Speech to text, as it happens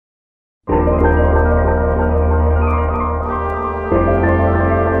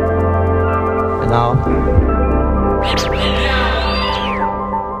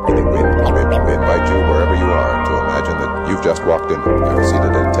You've just walked in. You're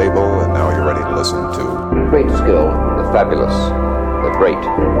seated at a table, and now you're ready to listen to... Great skill, the fabulous, the great.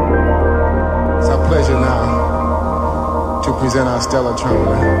 It's our pleasure now to present our stellar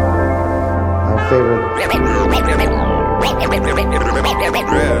trumpeter, our favorite.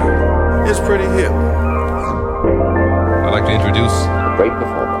 Yeah, it's pretty hip. I'd like to introduce... a great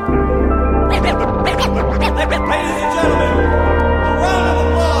performer. Ladies and gentlemen, a round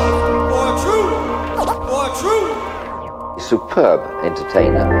of applause for a true Superb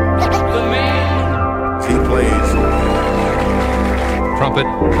entertainer. The man. He plays trumpet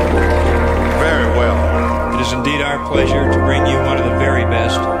very well. It is indeed our pleasure to bring you one of the very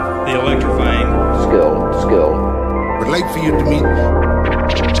best, the electrifying Skill. Would like for you to meet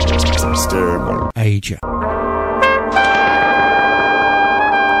Mr. Asia.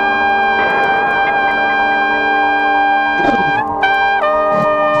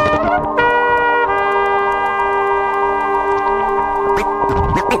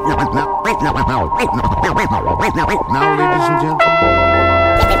 Now, ladies and gentlemen,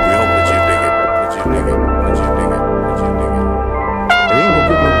 we hope that you dig it, that you dig it, that you dig it, that you dig it. It ain't gonna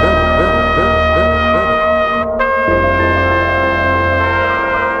get no better.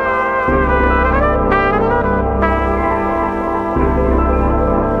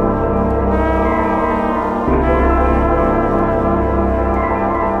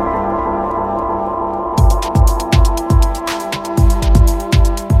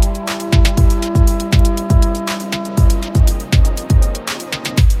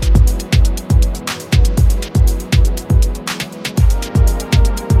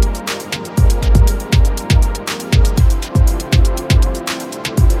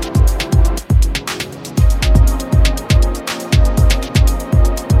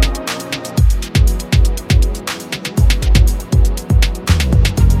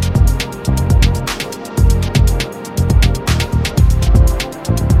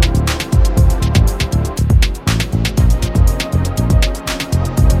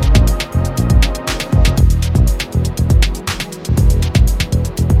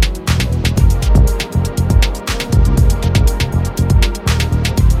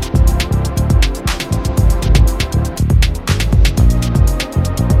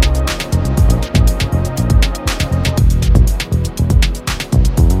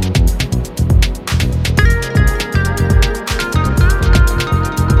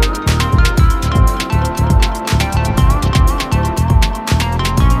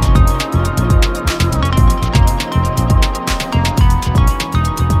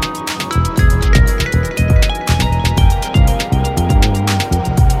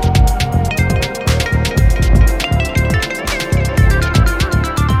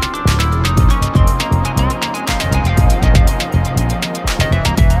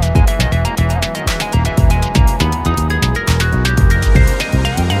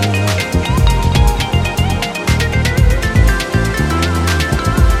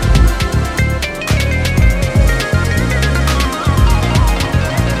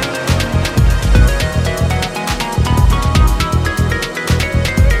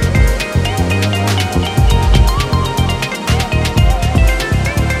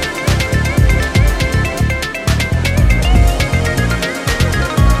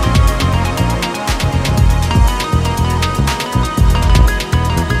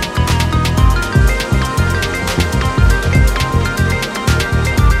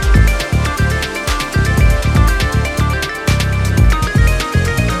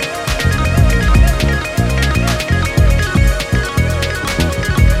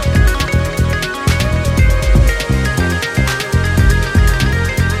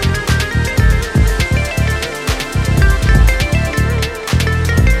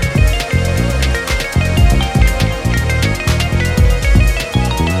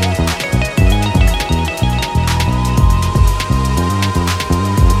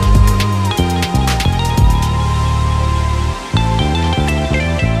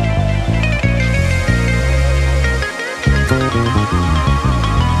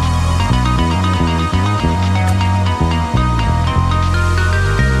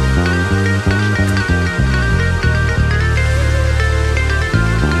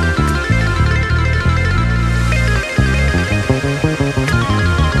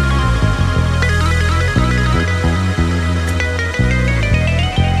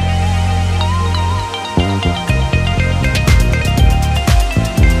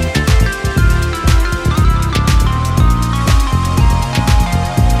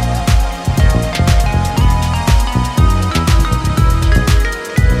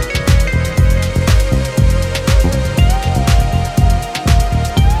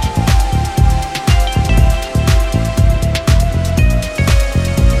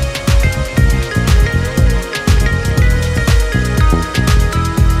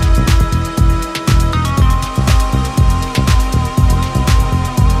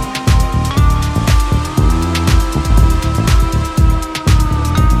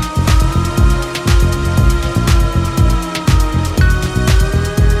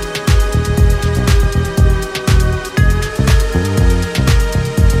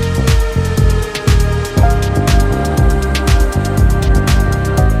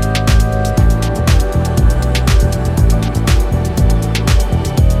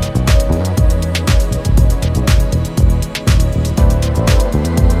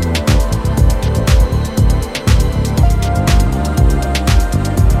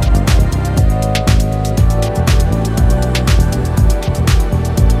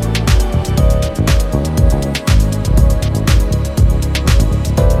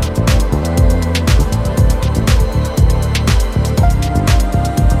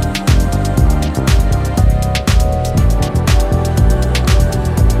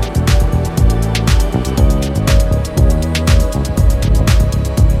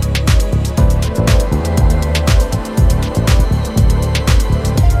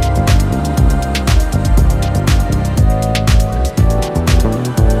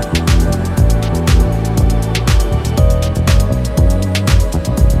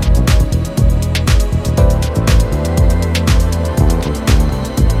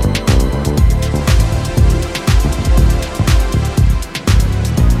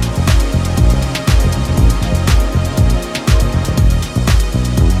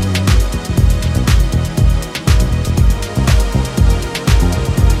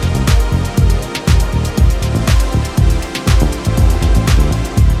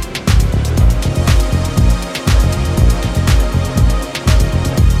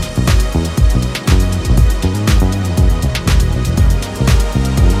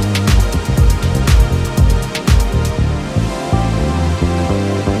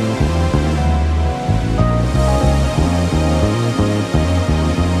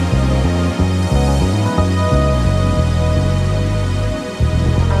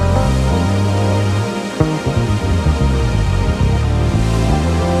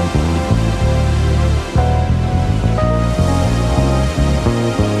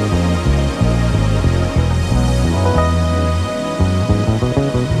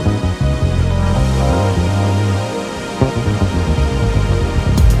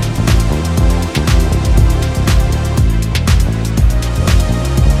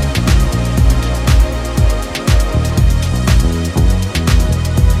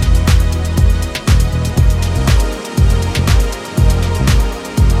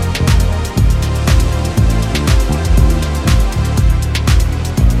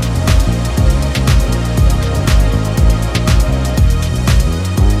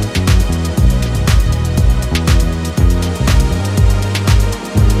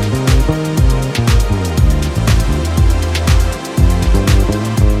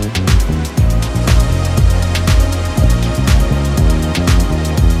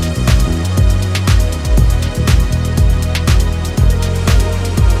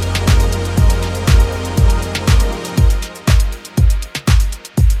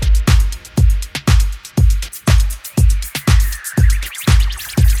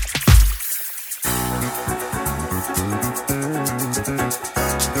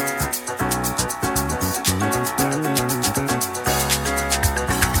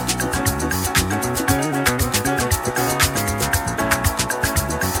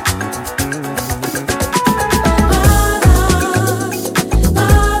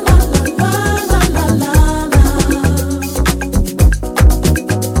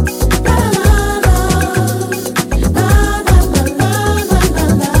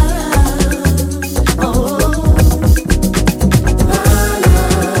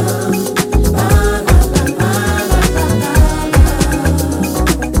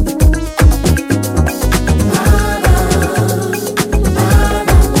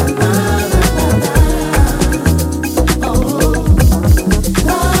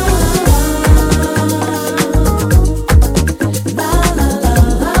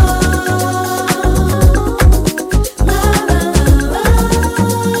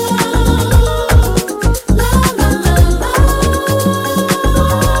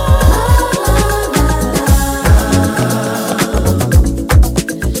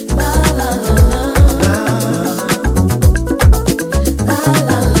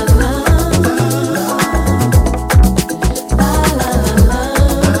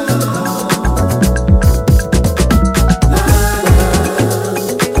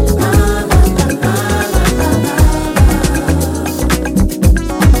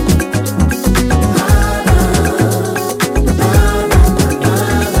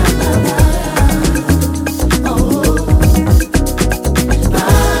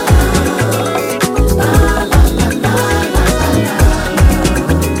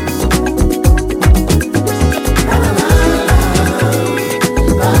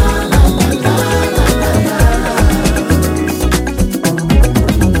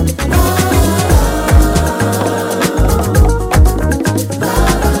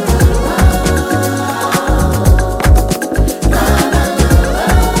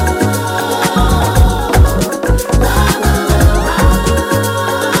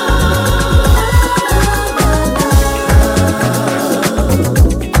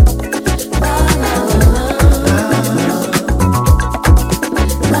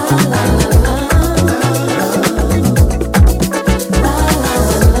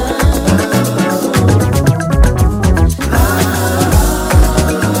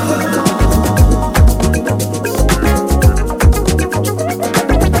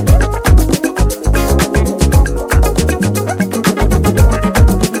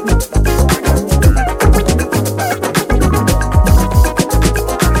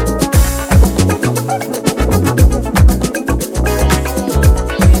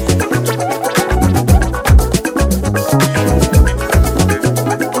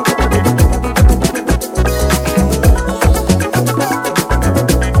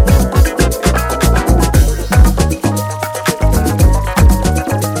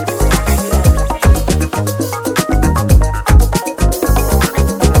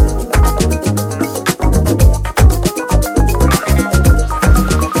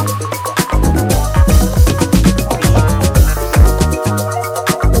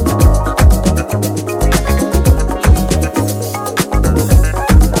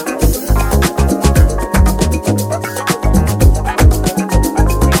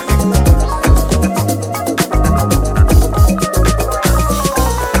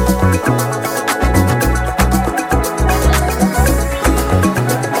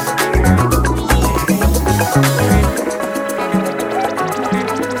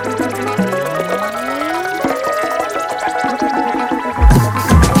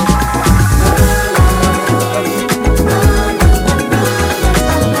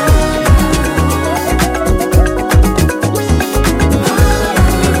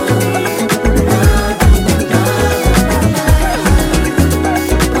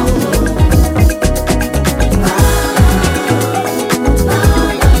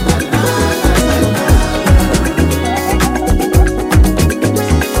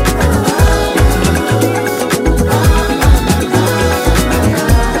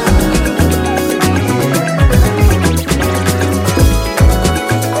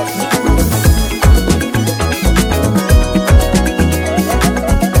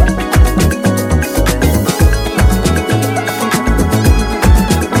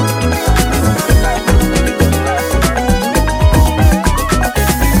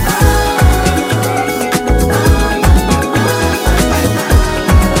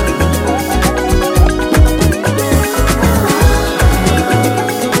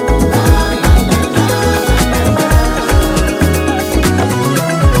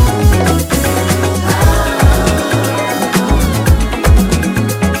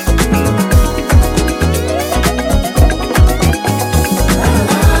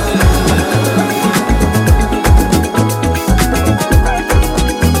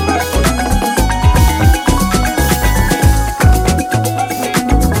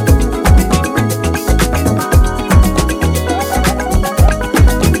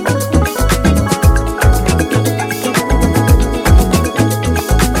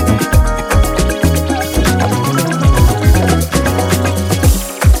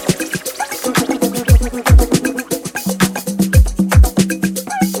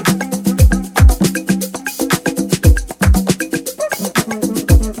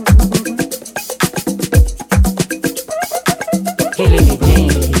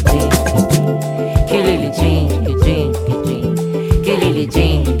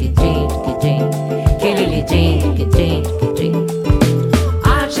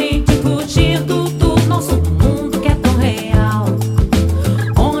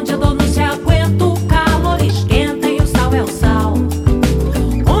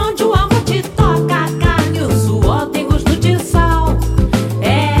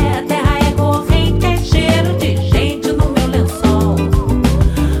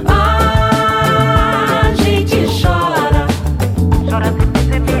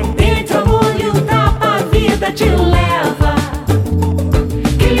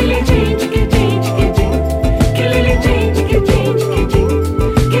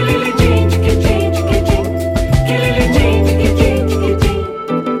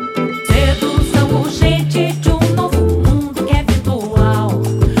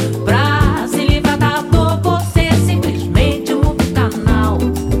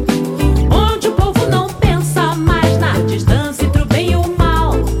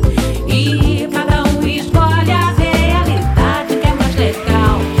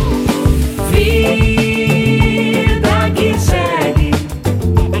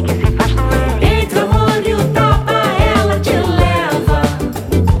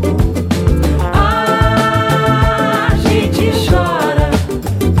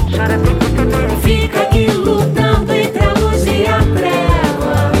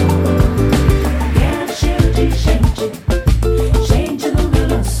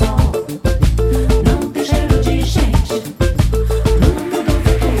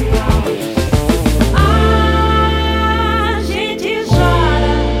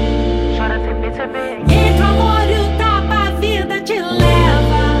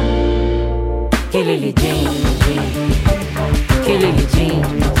 Killiljin, Killiljin,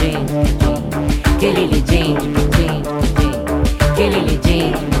 Killiljin,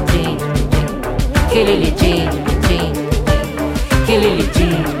 Killiljin, Killiljin,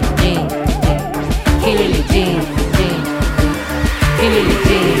 Killiljin, Killiljin,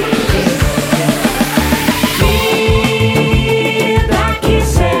 Killiljin. Vida que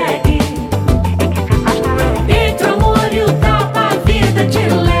segue, entre o amor e o tapa, a vida te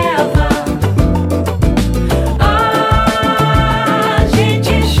leva. A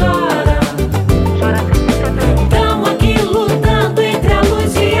gente chora, tamo aqui lutando entre a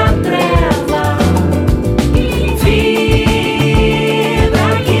luz e a treva. Vida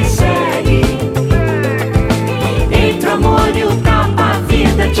que segue, entre o amor e o tapa, a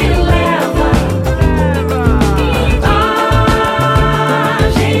vida te leva. A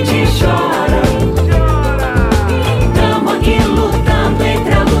gente chora, tamo aqui lutando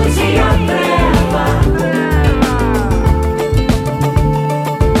entre a luz e a treva.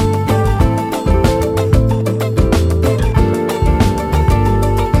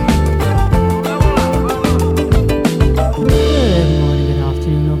 Good morning, good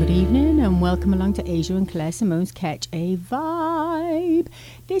afternoon, or good evening, and welcome along to Asia and Claire Simone's Ketch a Vibe.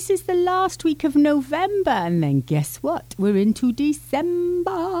 This is the last week of November, and then guess what? We're into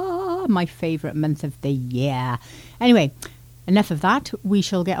December, my favourite month of the year. Anyway, enough of that. We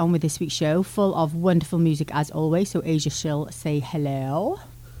shall get on with this week's show, full of wonderful music as always. So Asia shall say hello.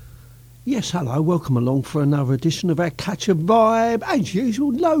 Yes, hello, welcome along for another edition of our Catch a Vibe. As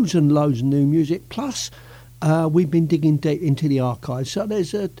usual, loads and loads of new music. Plus, we've been digging deep into the archives, so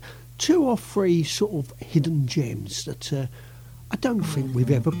there's 2 or 3 sort of hidden gems that I don't think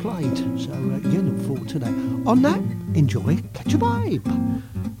we've ever played. So, yeah, look forward to that. On that, enjoy Catch a Vibe.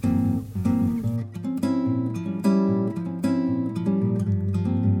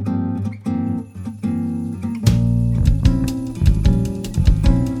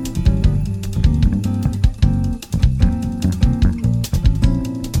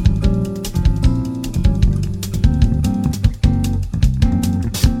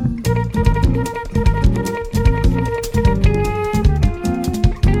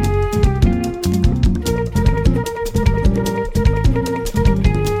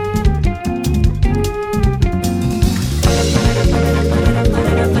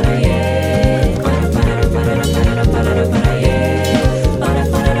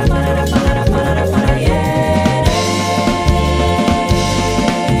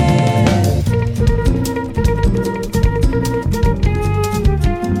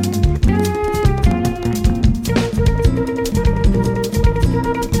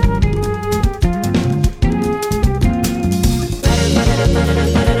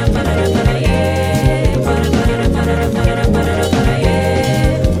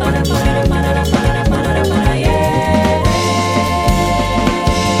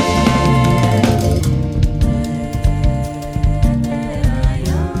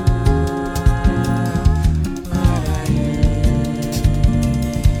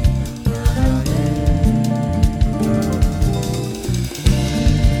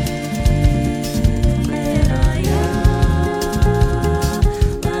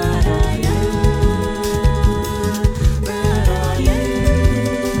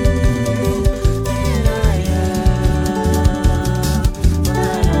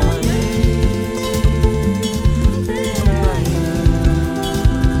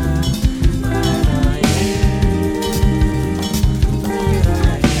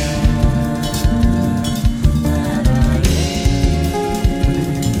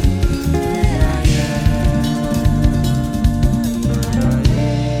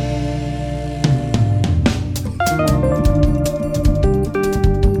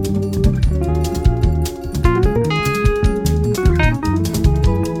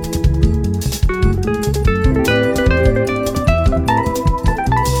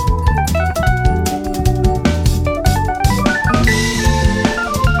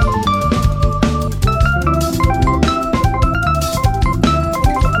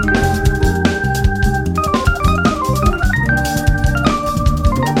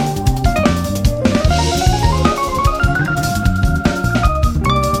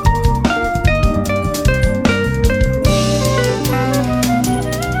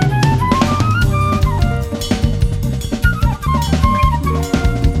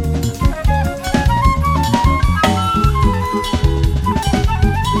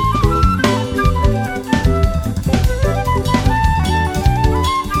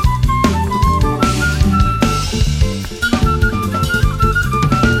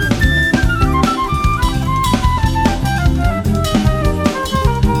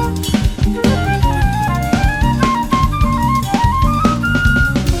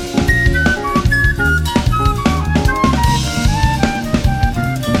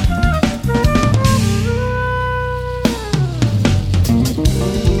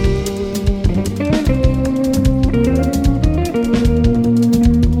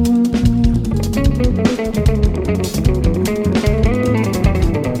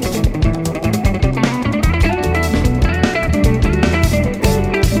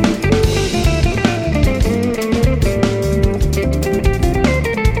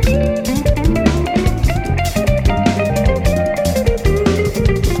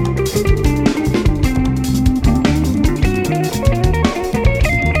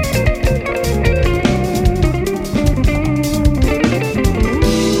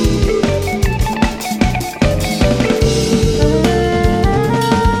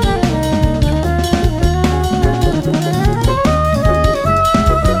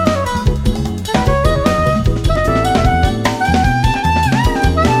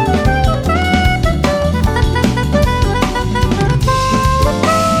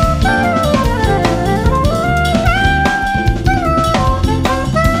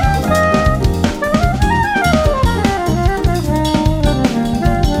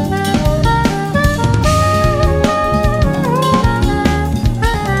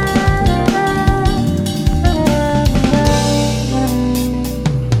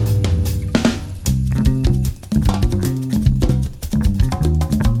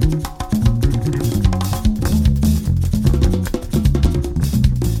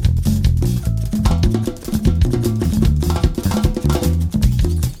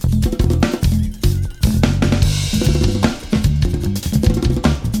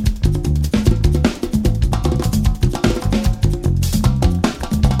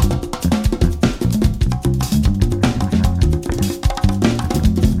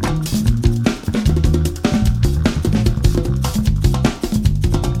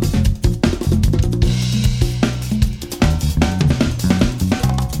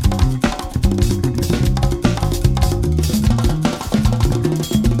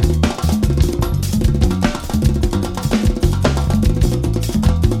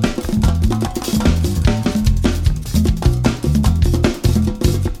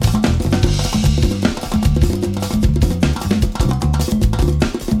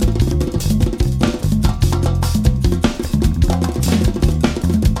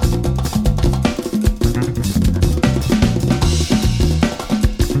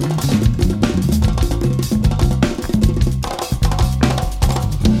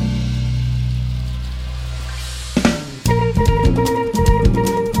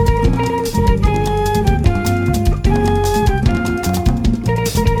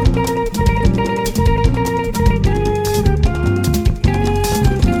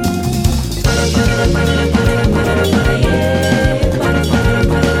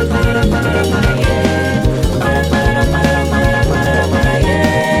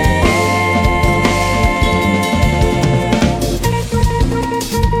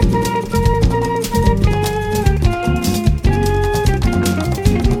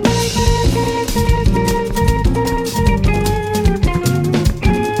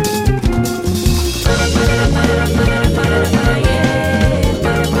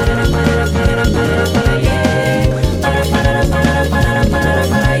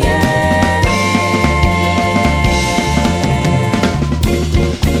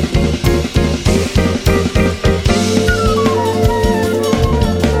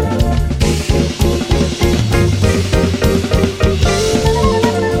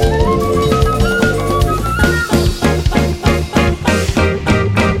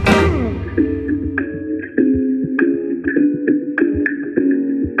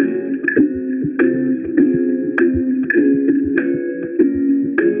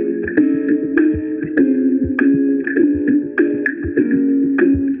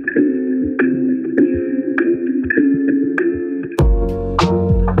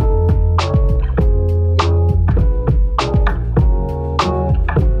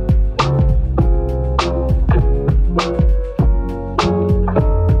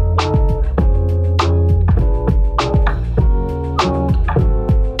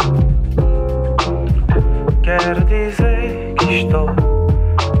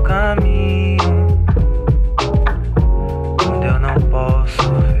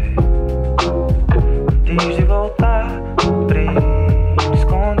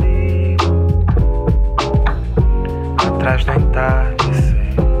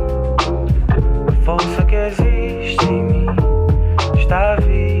 está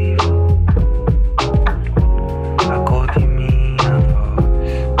vivo. A cor de minha voz.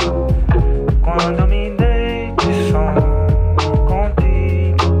 Quando me deito e sonho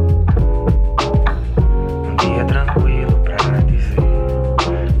contigo. Um dia tranquilo pra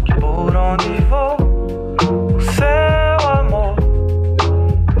dizer que por onde vou o seu amor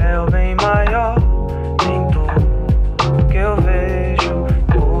é o bem maior em tudo que eu vejo.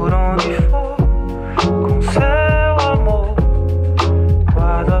 Por onde for com seu amor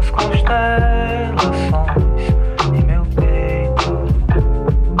guardo as constelações de meu peito.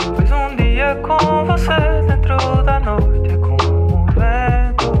 Pois um dia com você dentro da noite é como o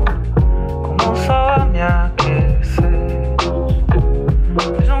vento, como o sol a me aquecer.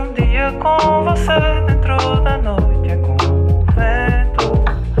 Pois um dia com você dentro da noite é como o vento,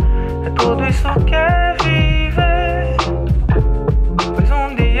 é tudo isso que é viver. Pois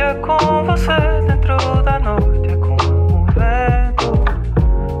um dia com você dentro da noite é como o vento,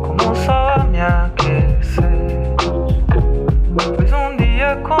 como o sol a me aquecer. Pois um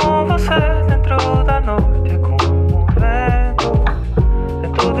dia com você dentro da noite é como o vento, é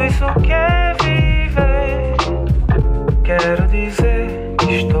tudo isso que é viver. Quero dizer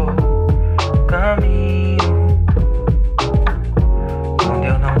que estou no caminho onde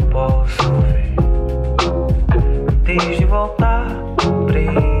eu não posso ver. Antes de voltar,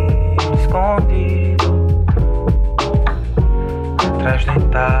 brilho escondido atrás do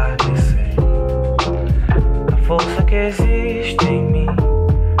entardecer. A força que existe em mim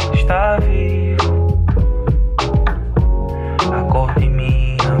está vivo. A cor de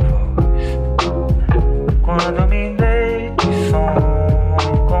minha voz. Quando me deito e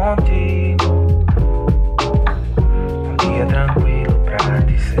sonho contigo. Um dia tranquilo pra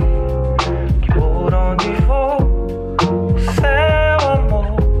dizer que por onde vou o seu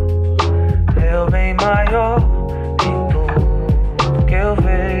amor é o bem maior em tudo que eu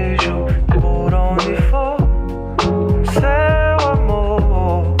vejo. Por onde for com seu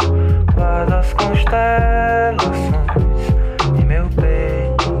amor guardo as constelações de meu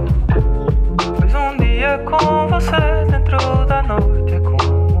peito. Pois um dia com você dentro da noite é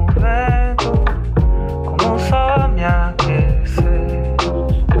como o vento, como o sol a me aquecer.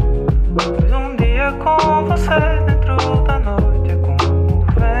 Pois um dia com você dentro da noite é como o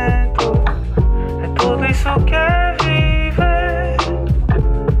vento, é tudo isso que é viver.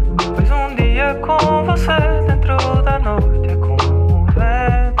 Pois um dia com você dentro da noite é como o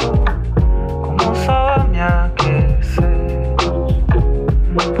vento, como o sol a me aquecer.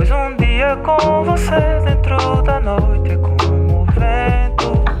 Pois um dia com você dentro da noite é como o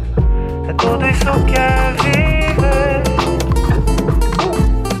vento, é tudo isso que é viver.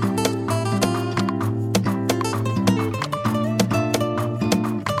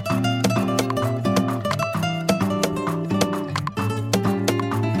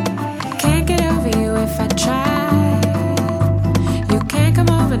 Can't get over you if I try. You can't come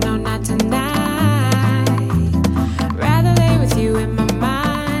over, no, not tonight. Rather lay with you in my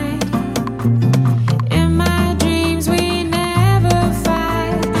mind. In my dreams we never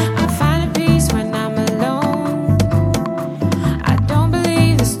fight. I'm finding peace when I'm alone. I don't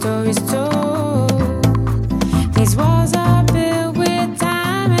believe the story's told. These walls are built with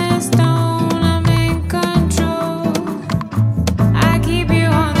time and stone. I'm in control. I keep you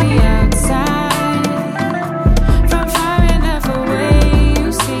on the outside. From far enough away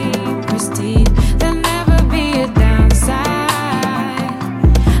you seem pristine. There'll never be a downside.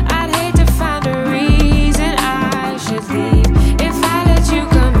 I'd hate to find a reason I should leave if I let you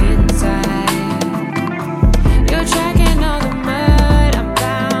come inside. You're tracking all the mud I'm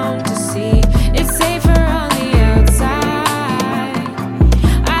bound to see. It's safer on the outside.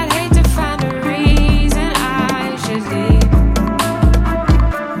 I'd hate to find a reason I should leave.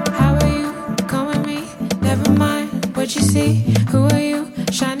 How are you? Come with me. Never mind what you see. Who are you?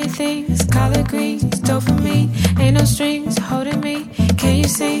 Shiny things, collard greens, dopamine. Ain't no strings holding me. Can you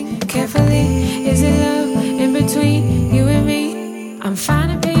sing carefully? Is it love in between you and me? I'm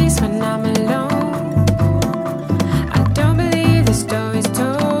finding peace when I'm alone. I don't believe the story's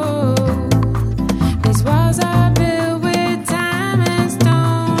told. These walls are built with time and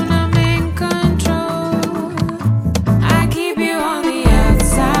stone. I'm in control. I keep you on the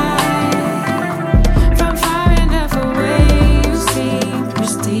outside. From far enough away you seem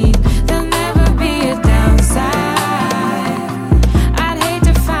pristine. There'll never be a downside. I'd hate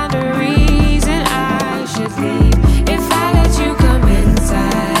to find a reason I should leave if I let you come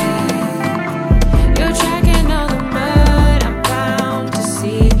inside.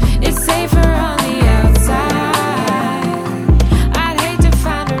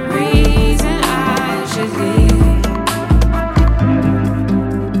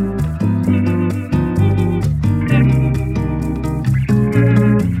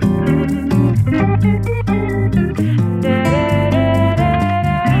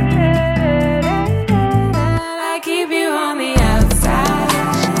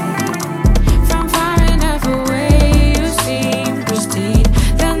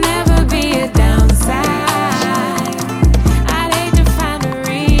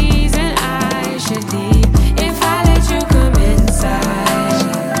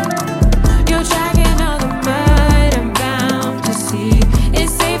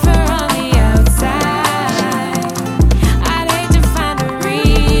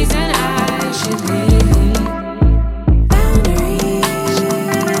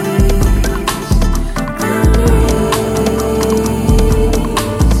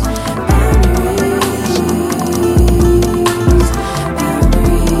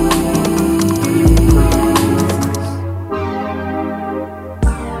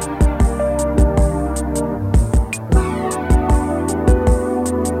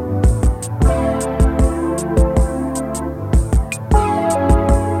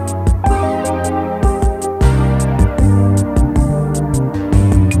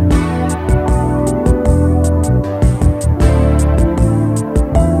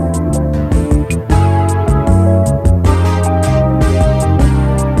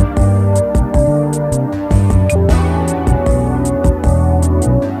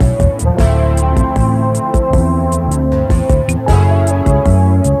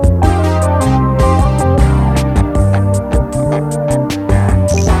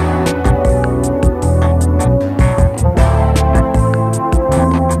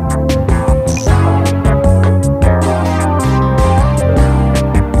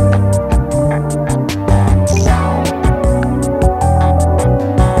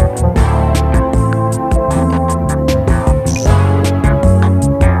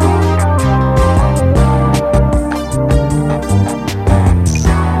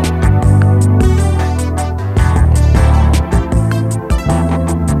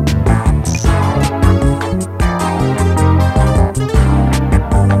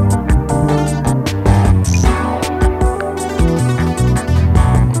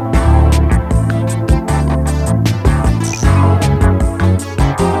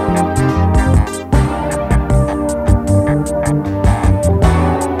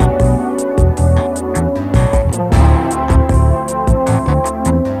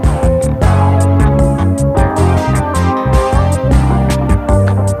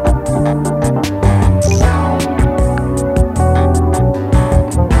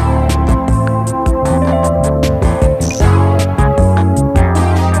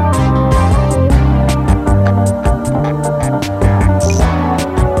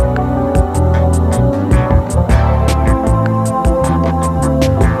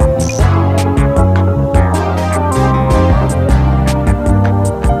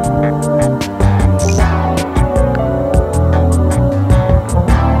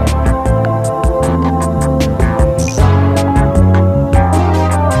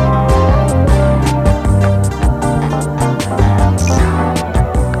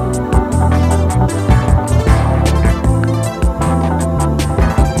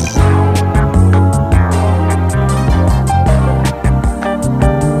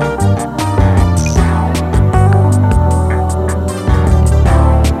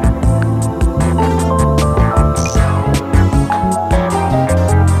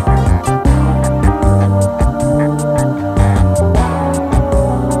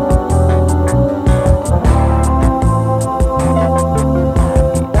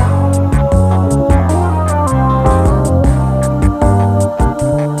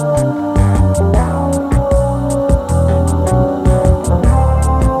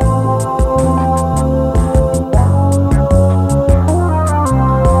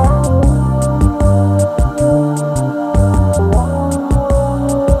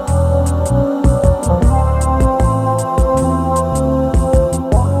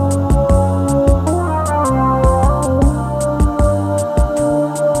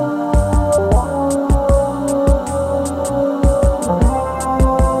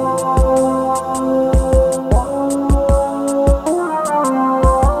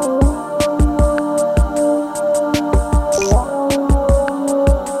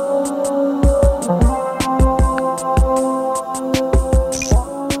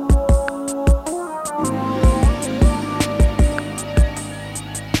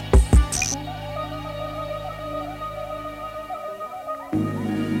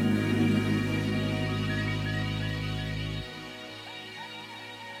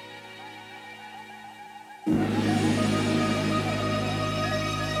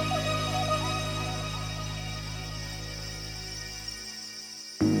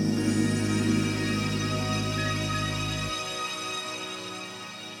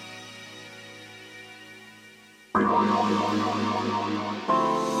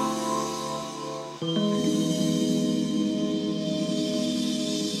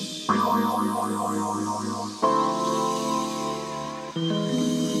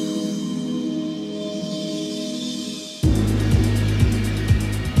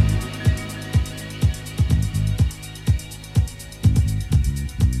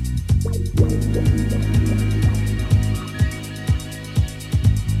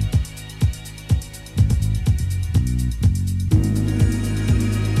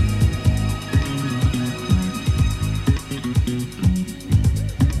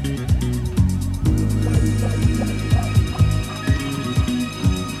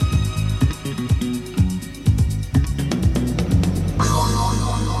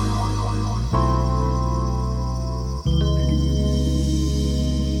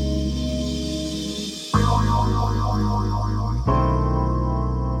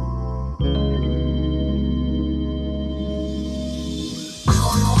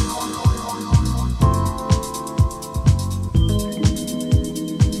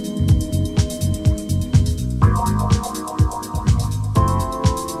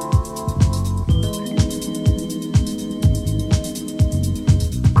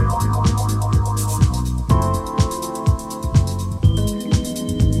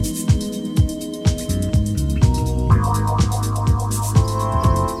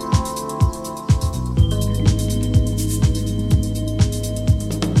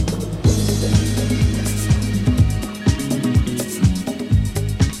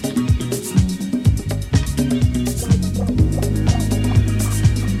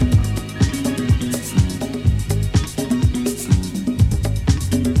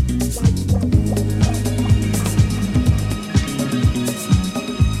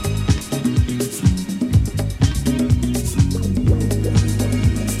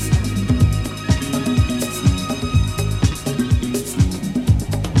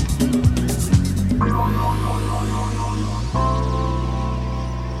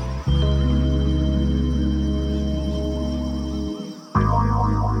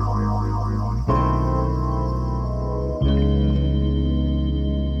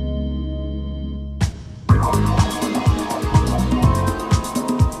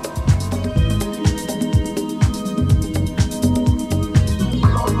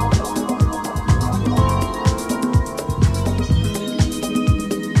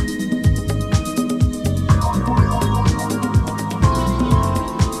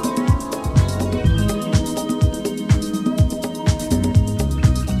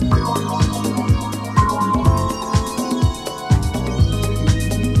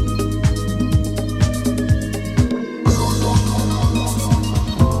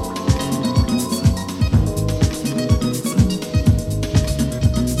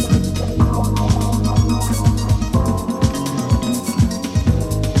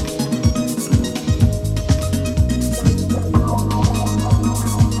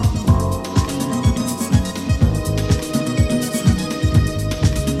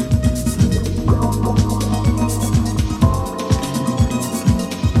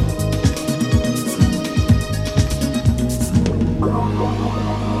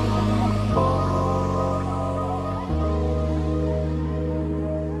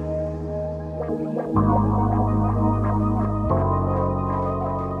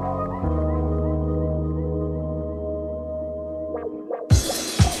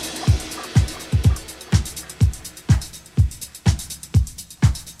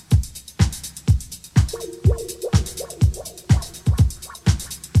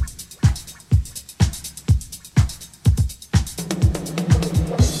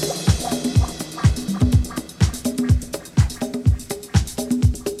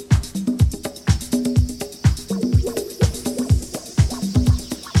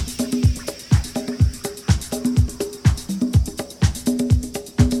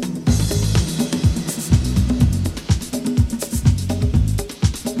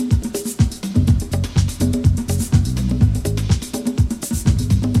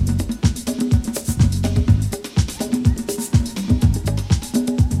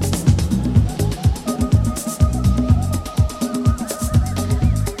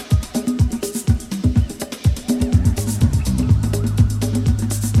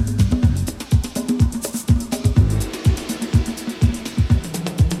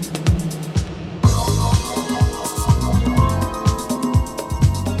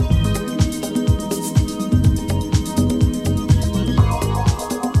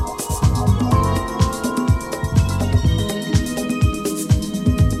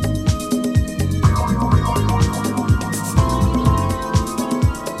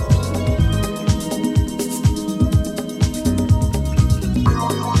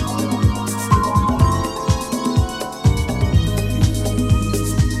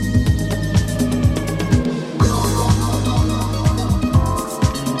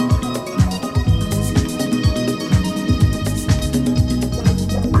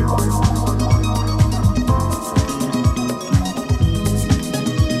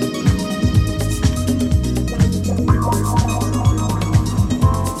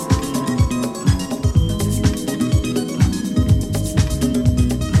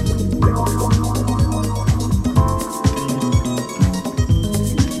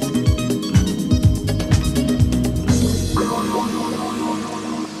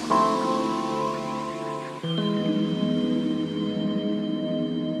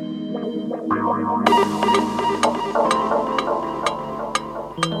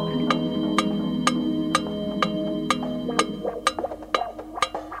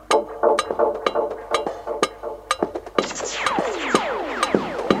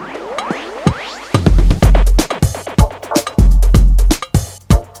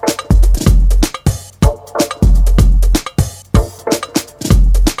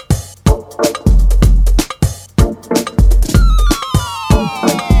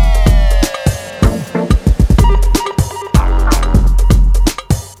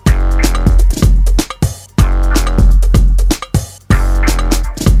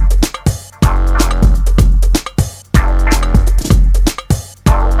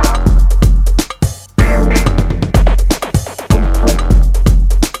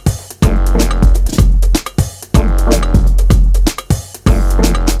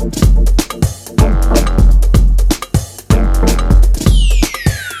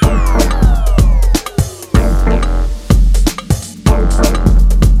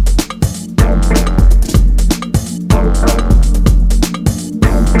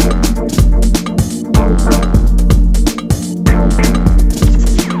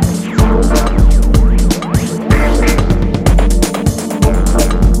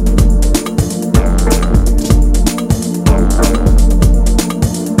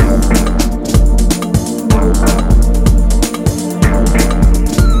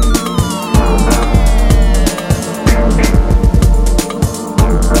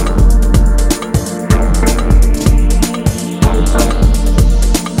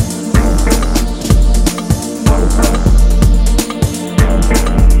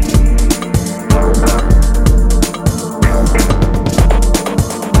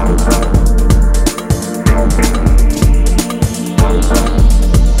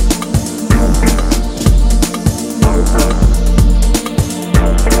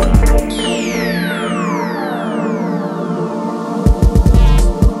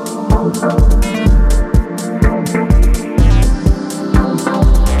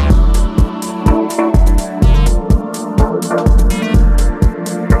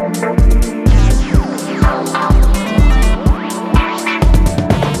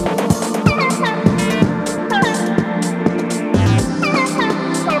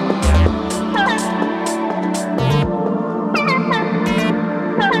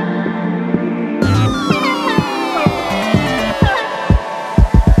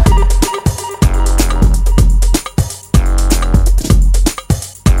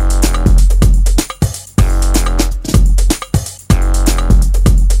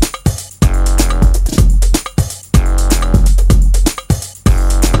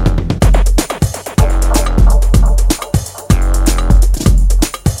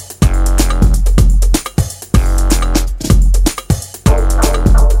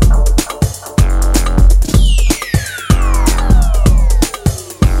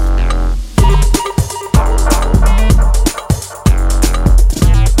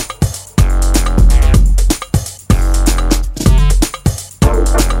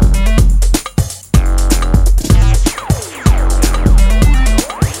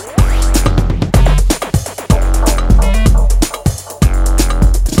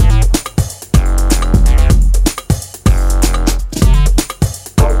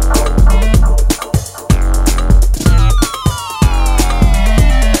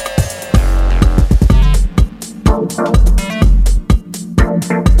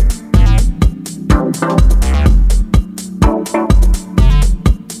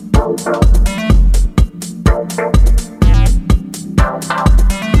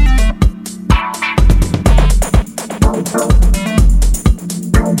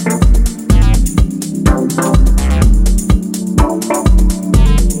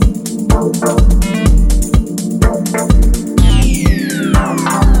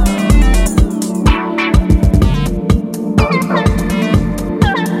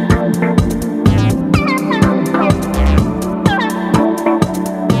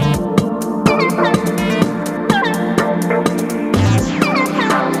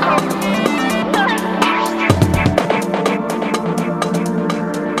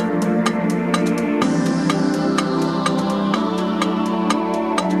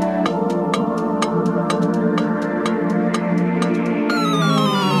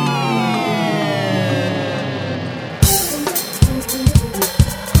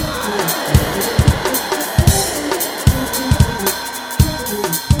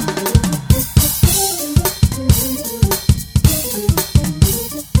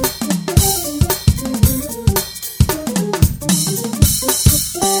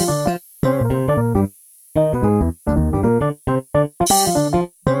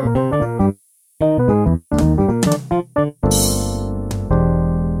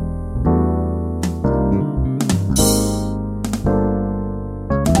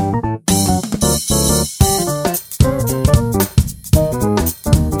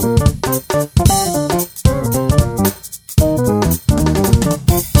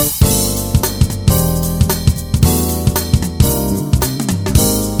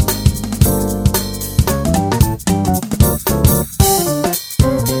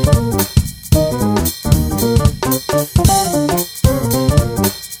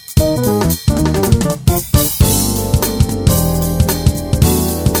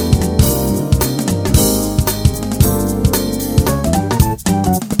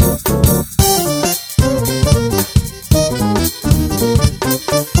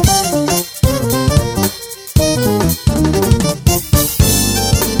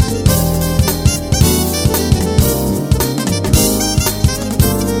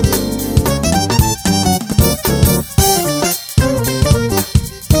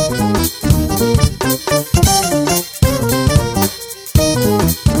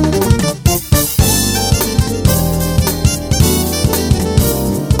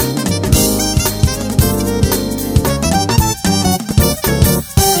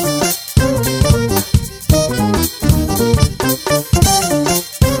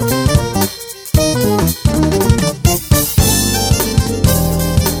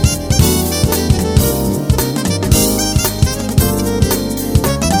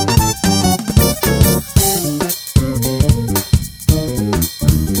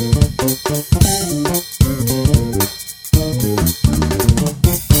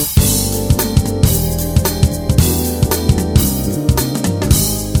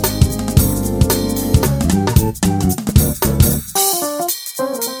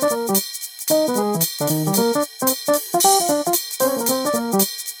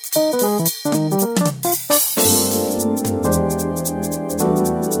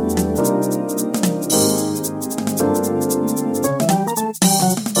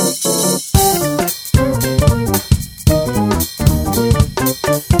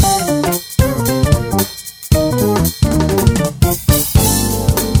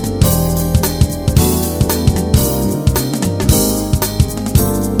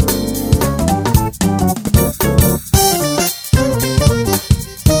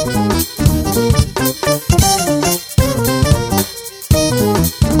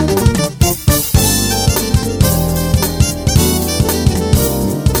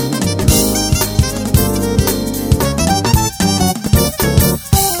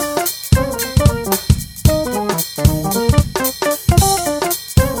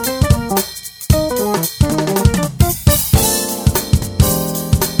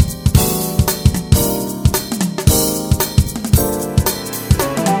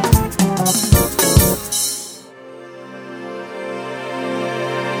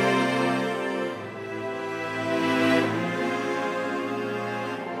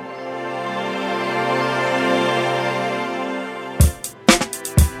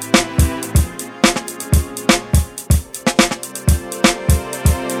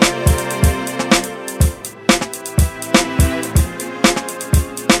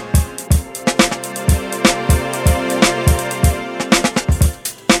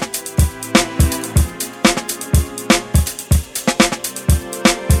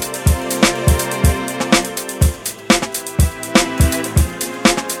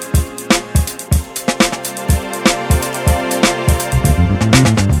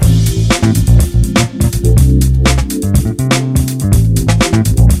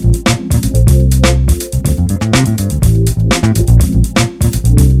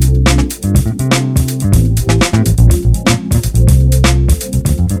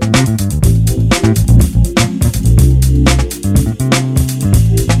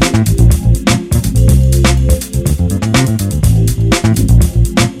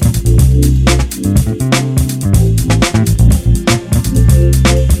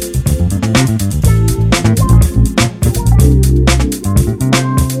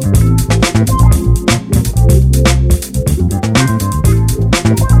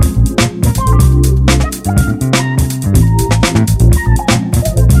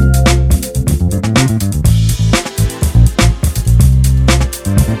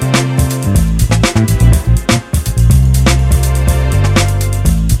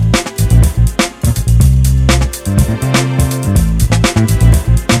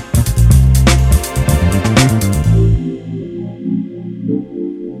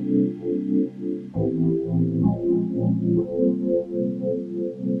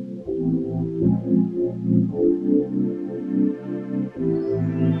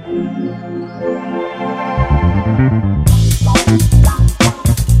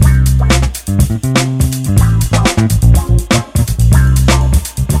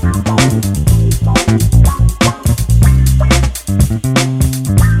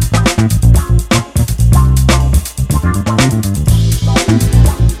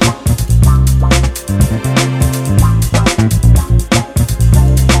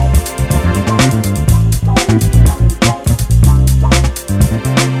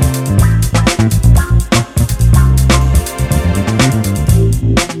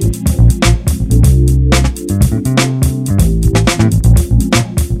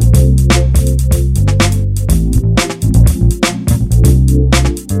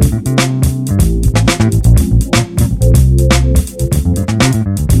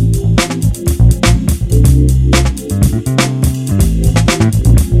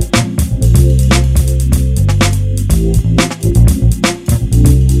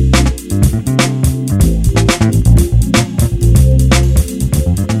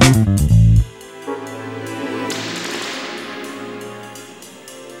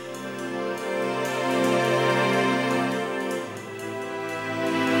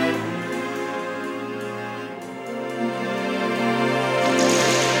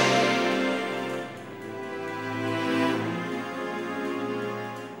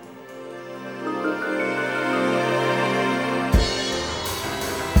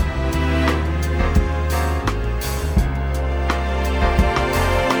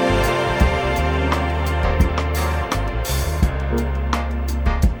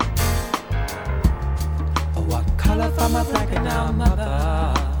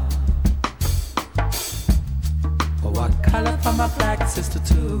 for my flag sister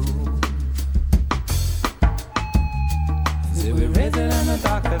too. See, we raise it in the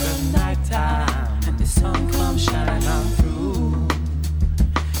dark of the night time, and the sun comes shining on through.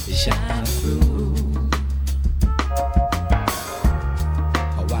 It shines through.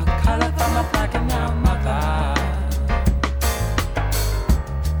 A white color for my flag and now my vibe.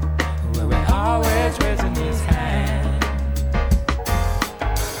 Where we always raising his hand.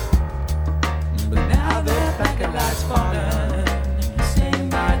 But now the black and lights falling. Sing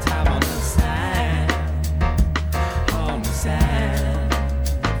my time on the sand. On the sand.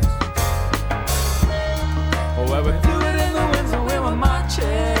 Where we flew it in the winds and we were marching.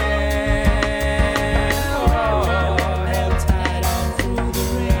 Oh, held tight on through the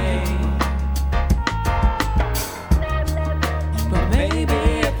rain. But maybe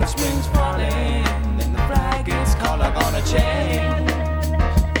if the spring's falling, then the flag is called, I'm gonna change.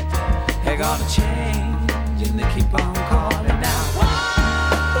 They're gonna change and they keep on calling now.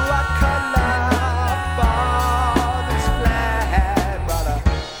 What color for this flag, brother?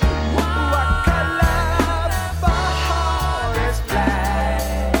 What color for this flag?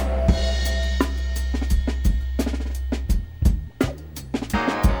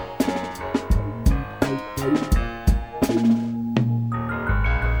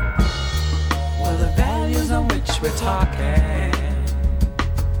 Well, the values on which we're talking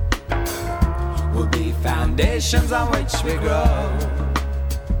will be foundations on which we grow.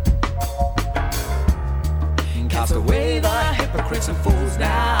 And cast away the hypocrites and fools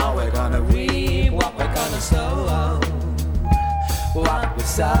now. We're gonna reap what we're gonna sow. What we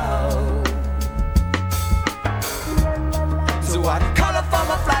sow. So what color for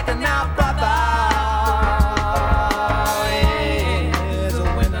my flag and now, brother? Is a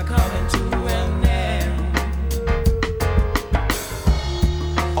winter coming to an end?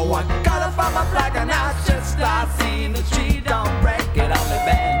 Oh, what color for my flag and now? Just I see the tree don't break it, only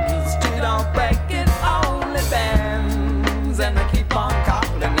bends. Tree don't break it, only bends. And I keep on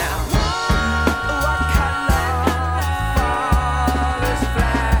calling now. What color for this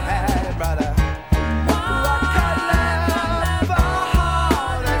flag, brother? What color for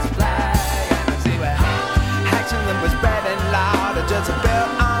this flag? And I see where actions that was spreading loud are just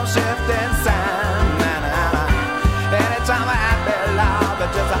built on shifting sand. Anytime I have been loud, but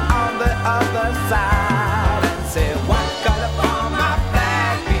just on the other side. And say, what color for my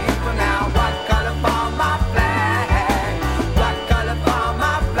flag, people now? What color for my flag? What color for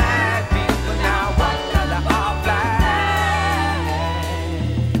my flag, people now? What color of flag?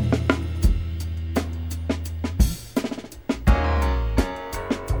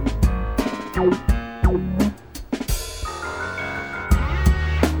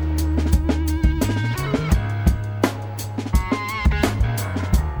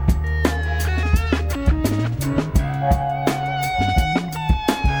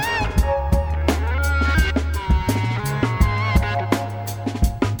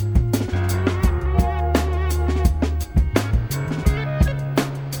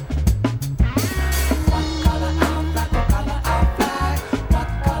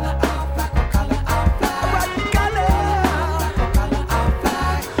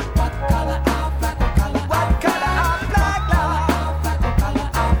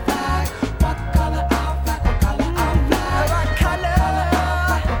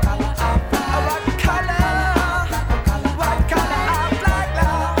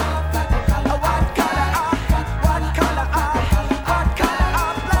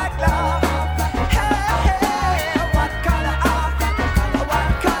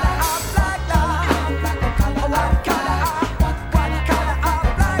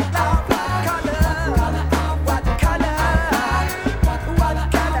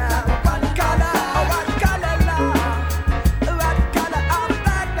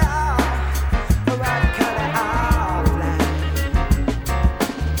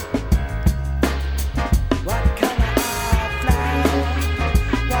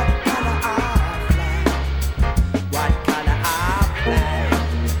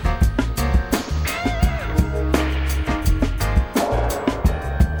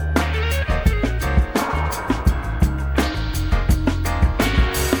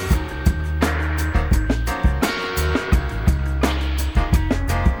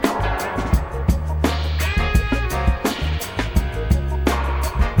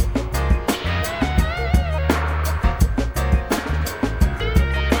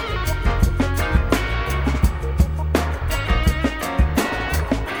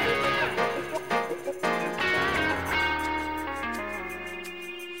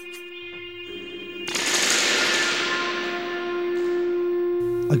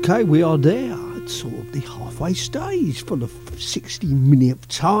 Okay, we are there. sort of the halfway stage, full of 60-minute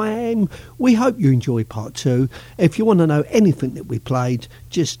time. We hope you enjoy part 2. If you want to know anything that we played,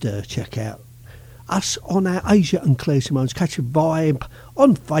 just check out us on our Asia and Claire Simone's Catch a Vibe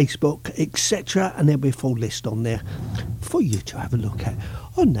on Facebook, etc. And there'll be a full list on there for you to have a look at.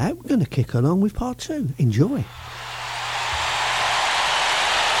 On that, we're going to kick along with part 2. Enjoy.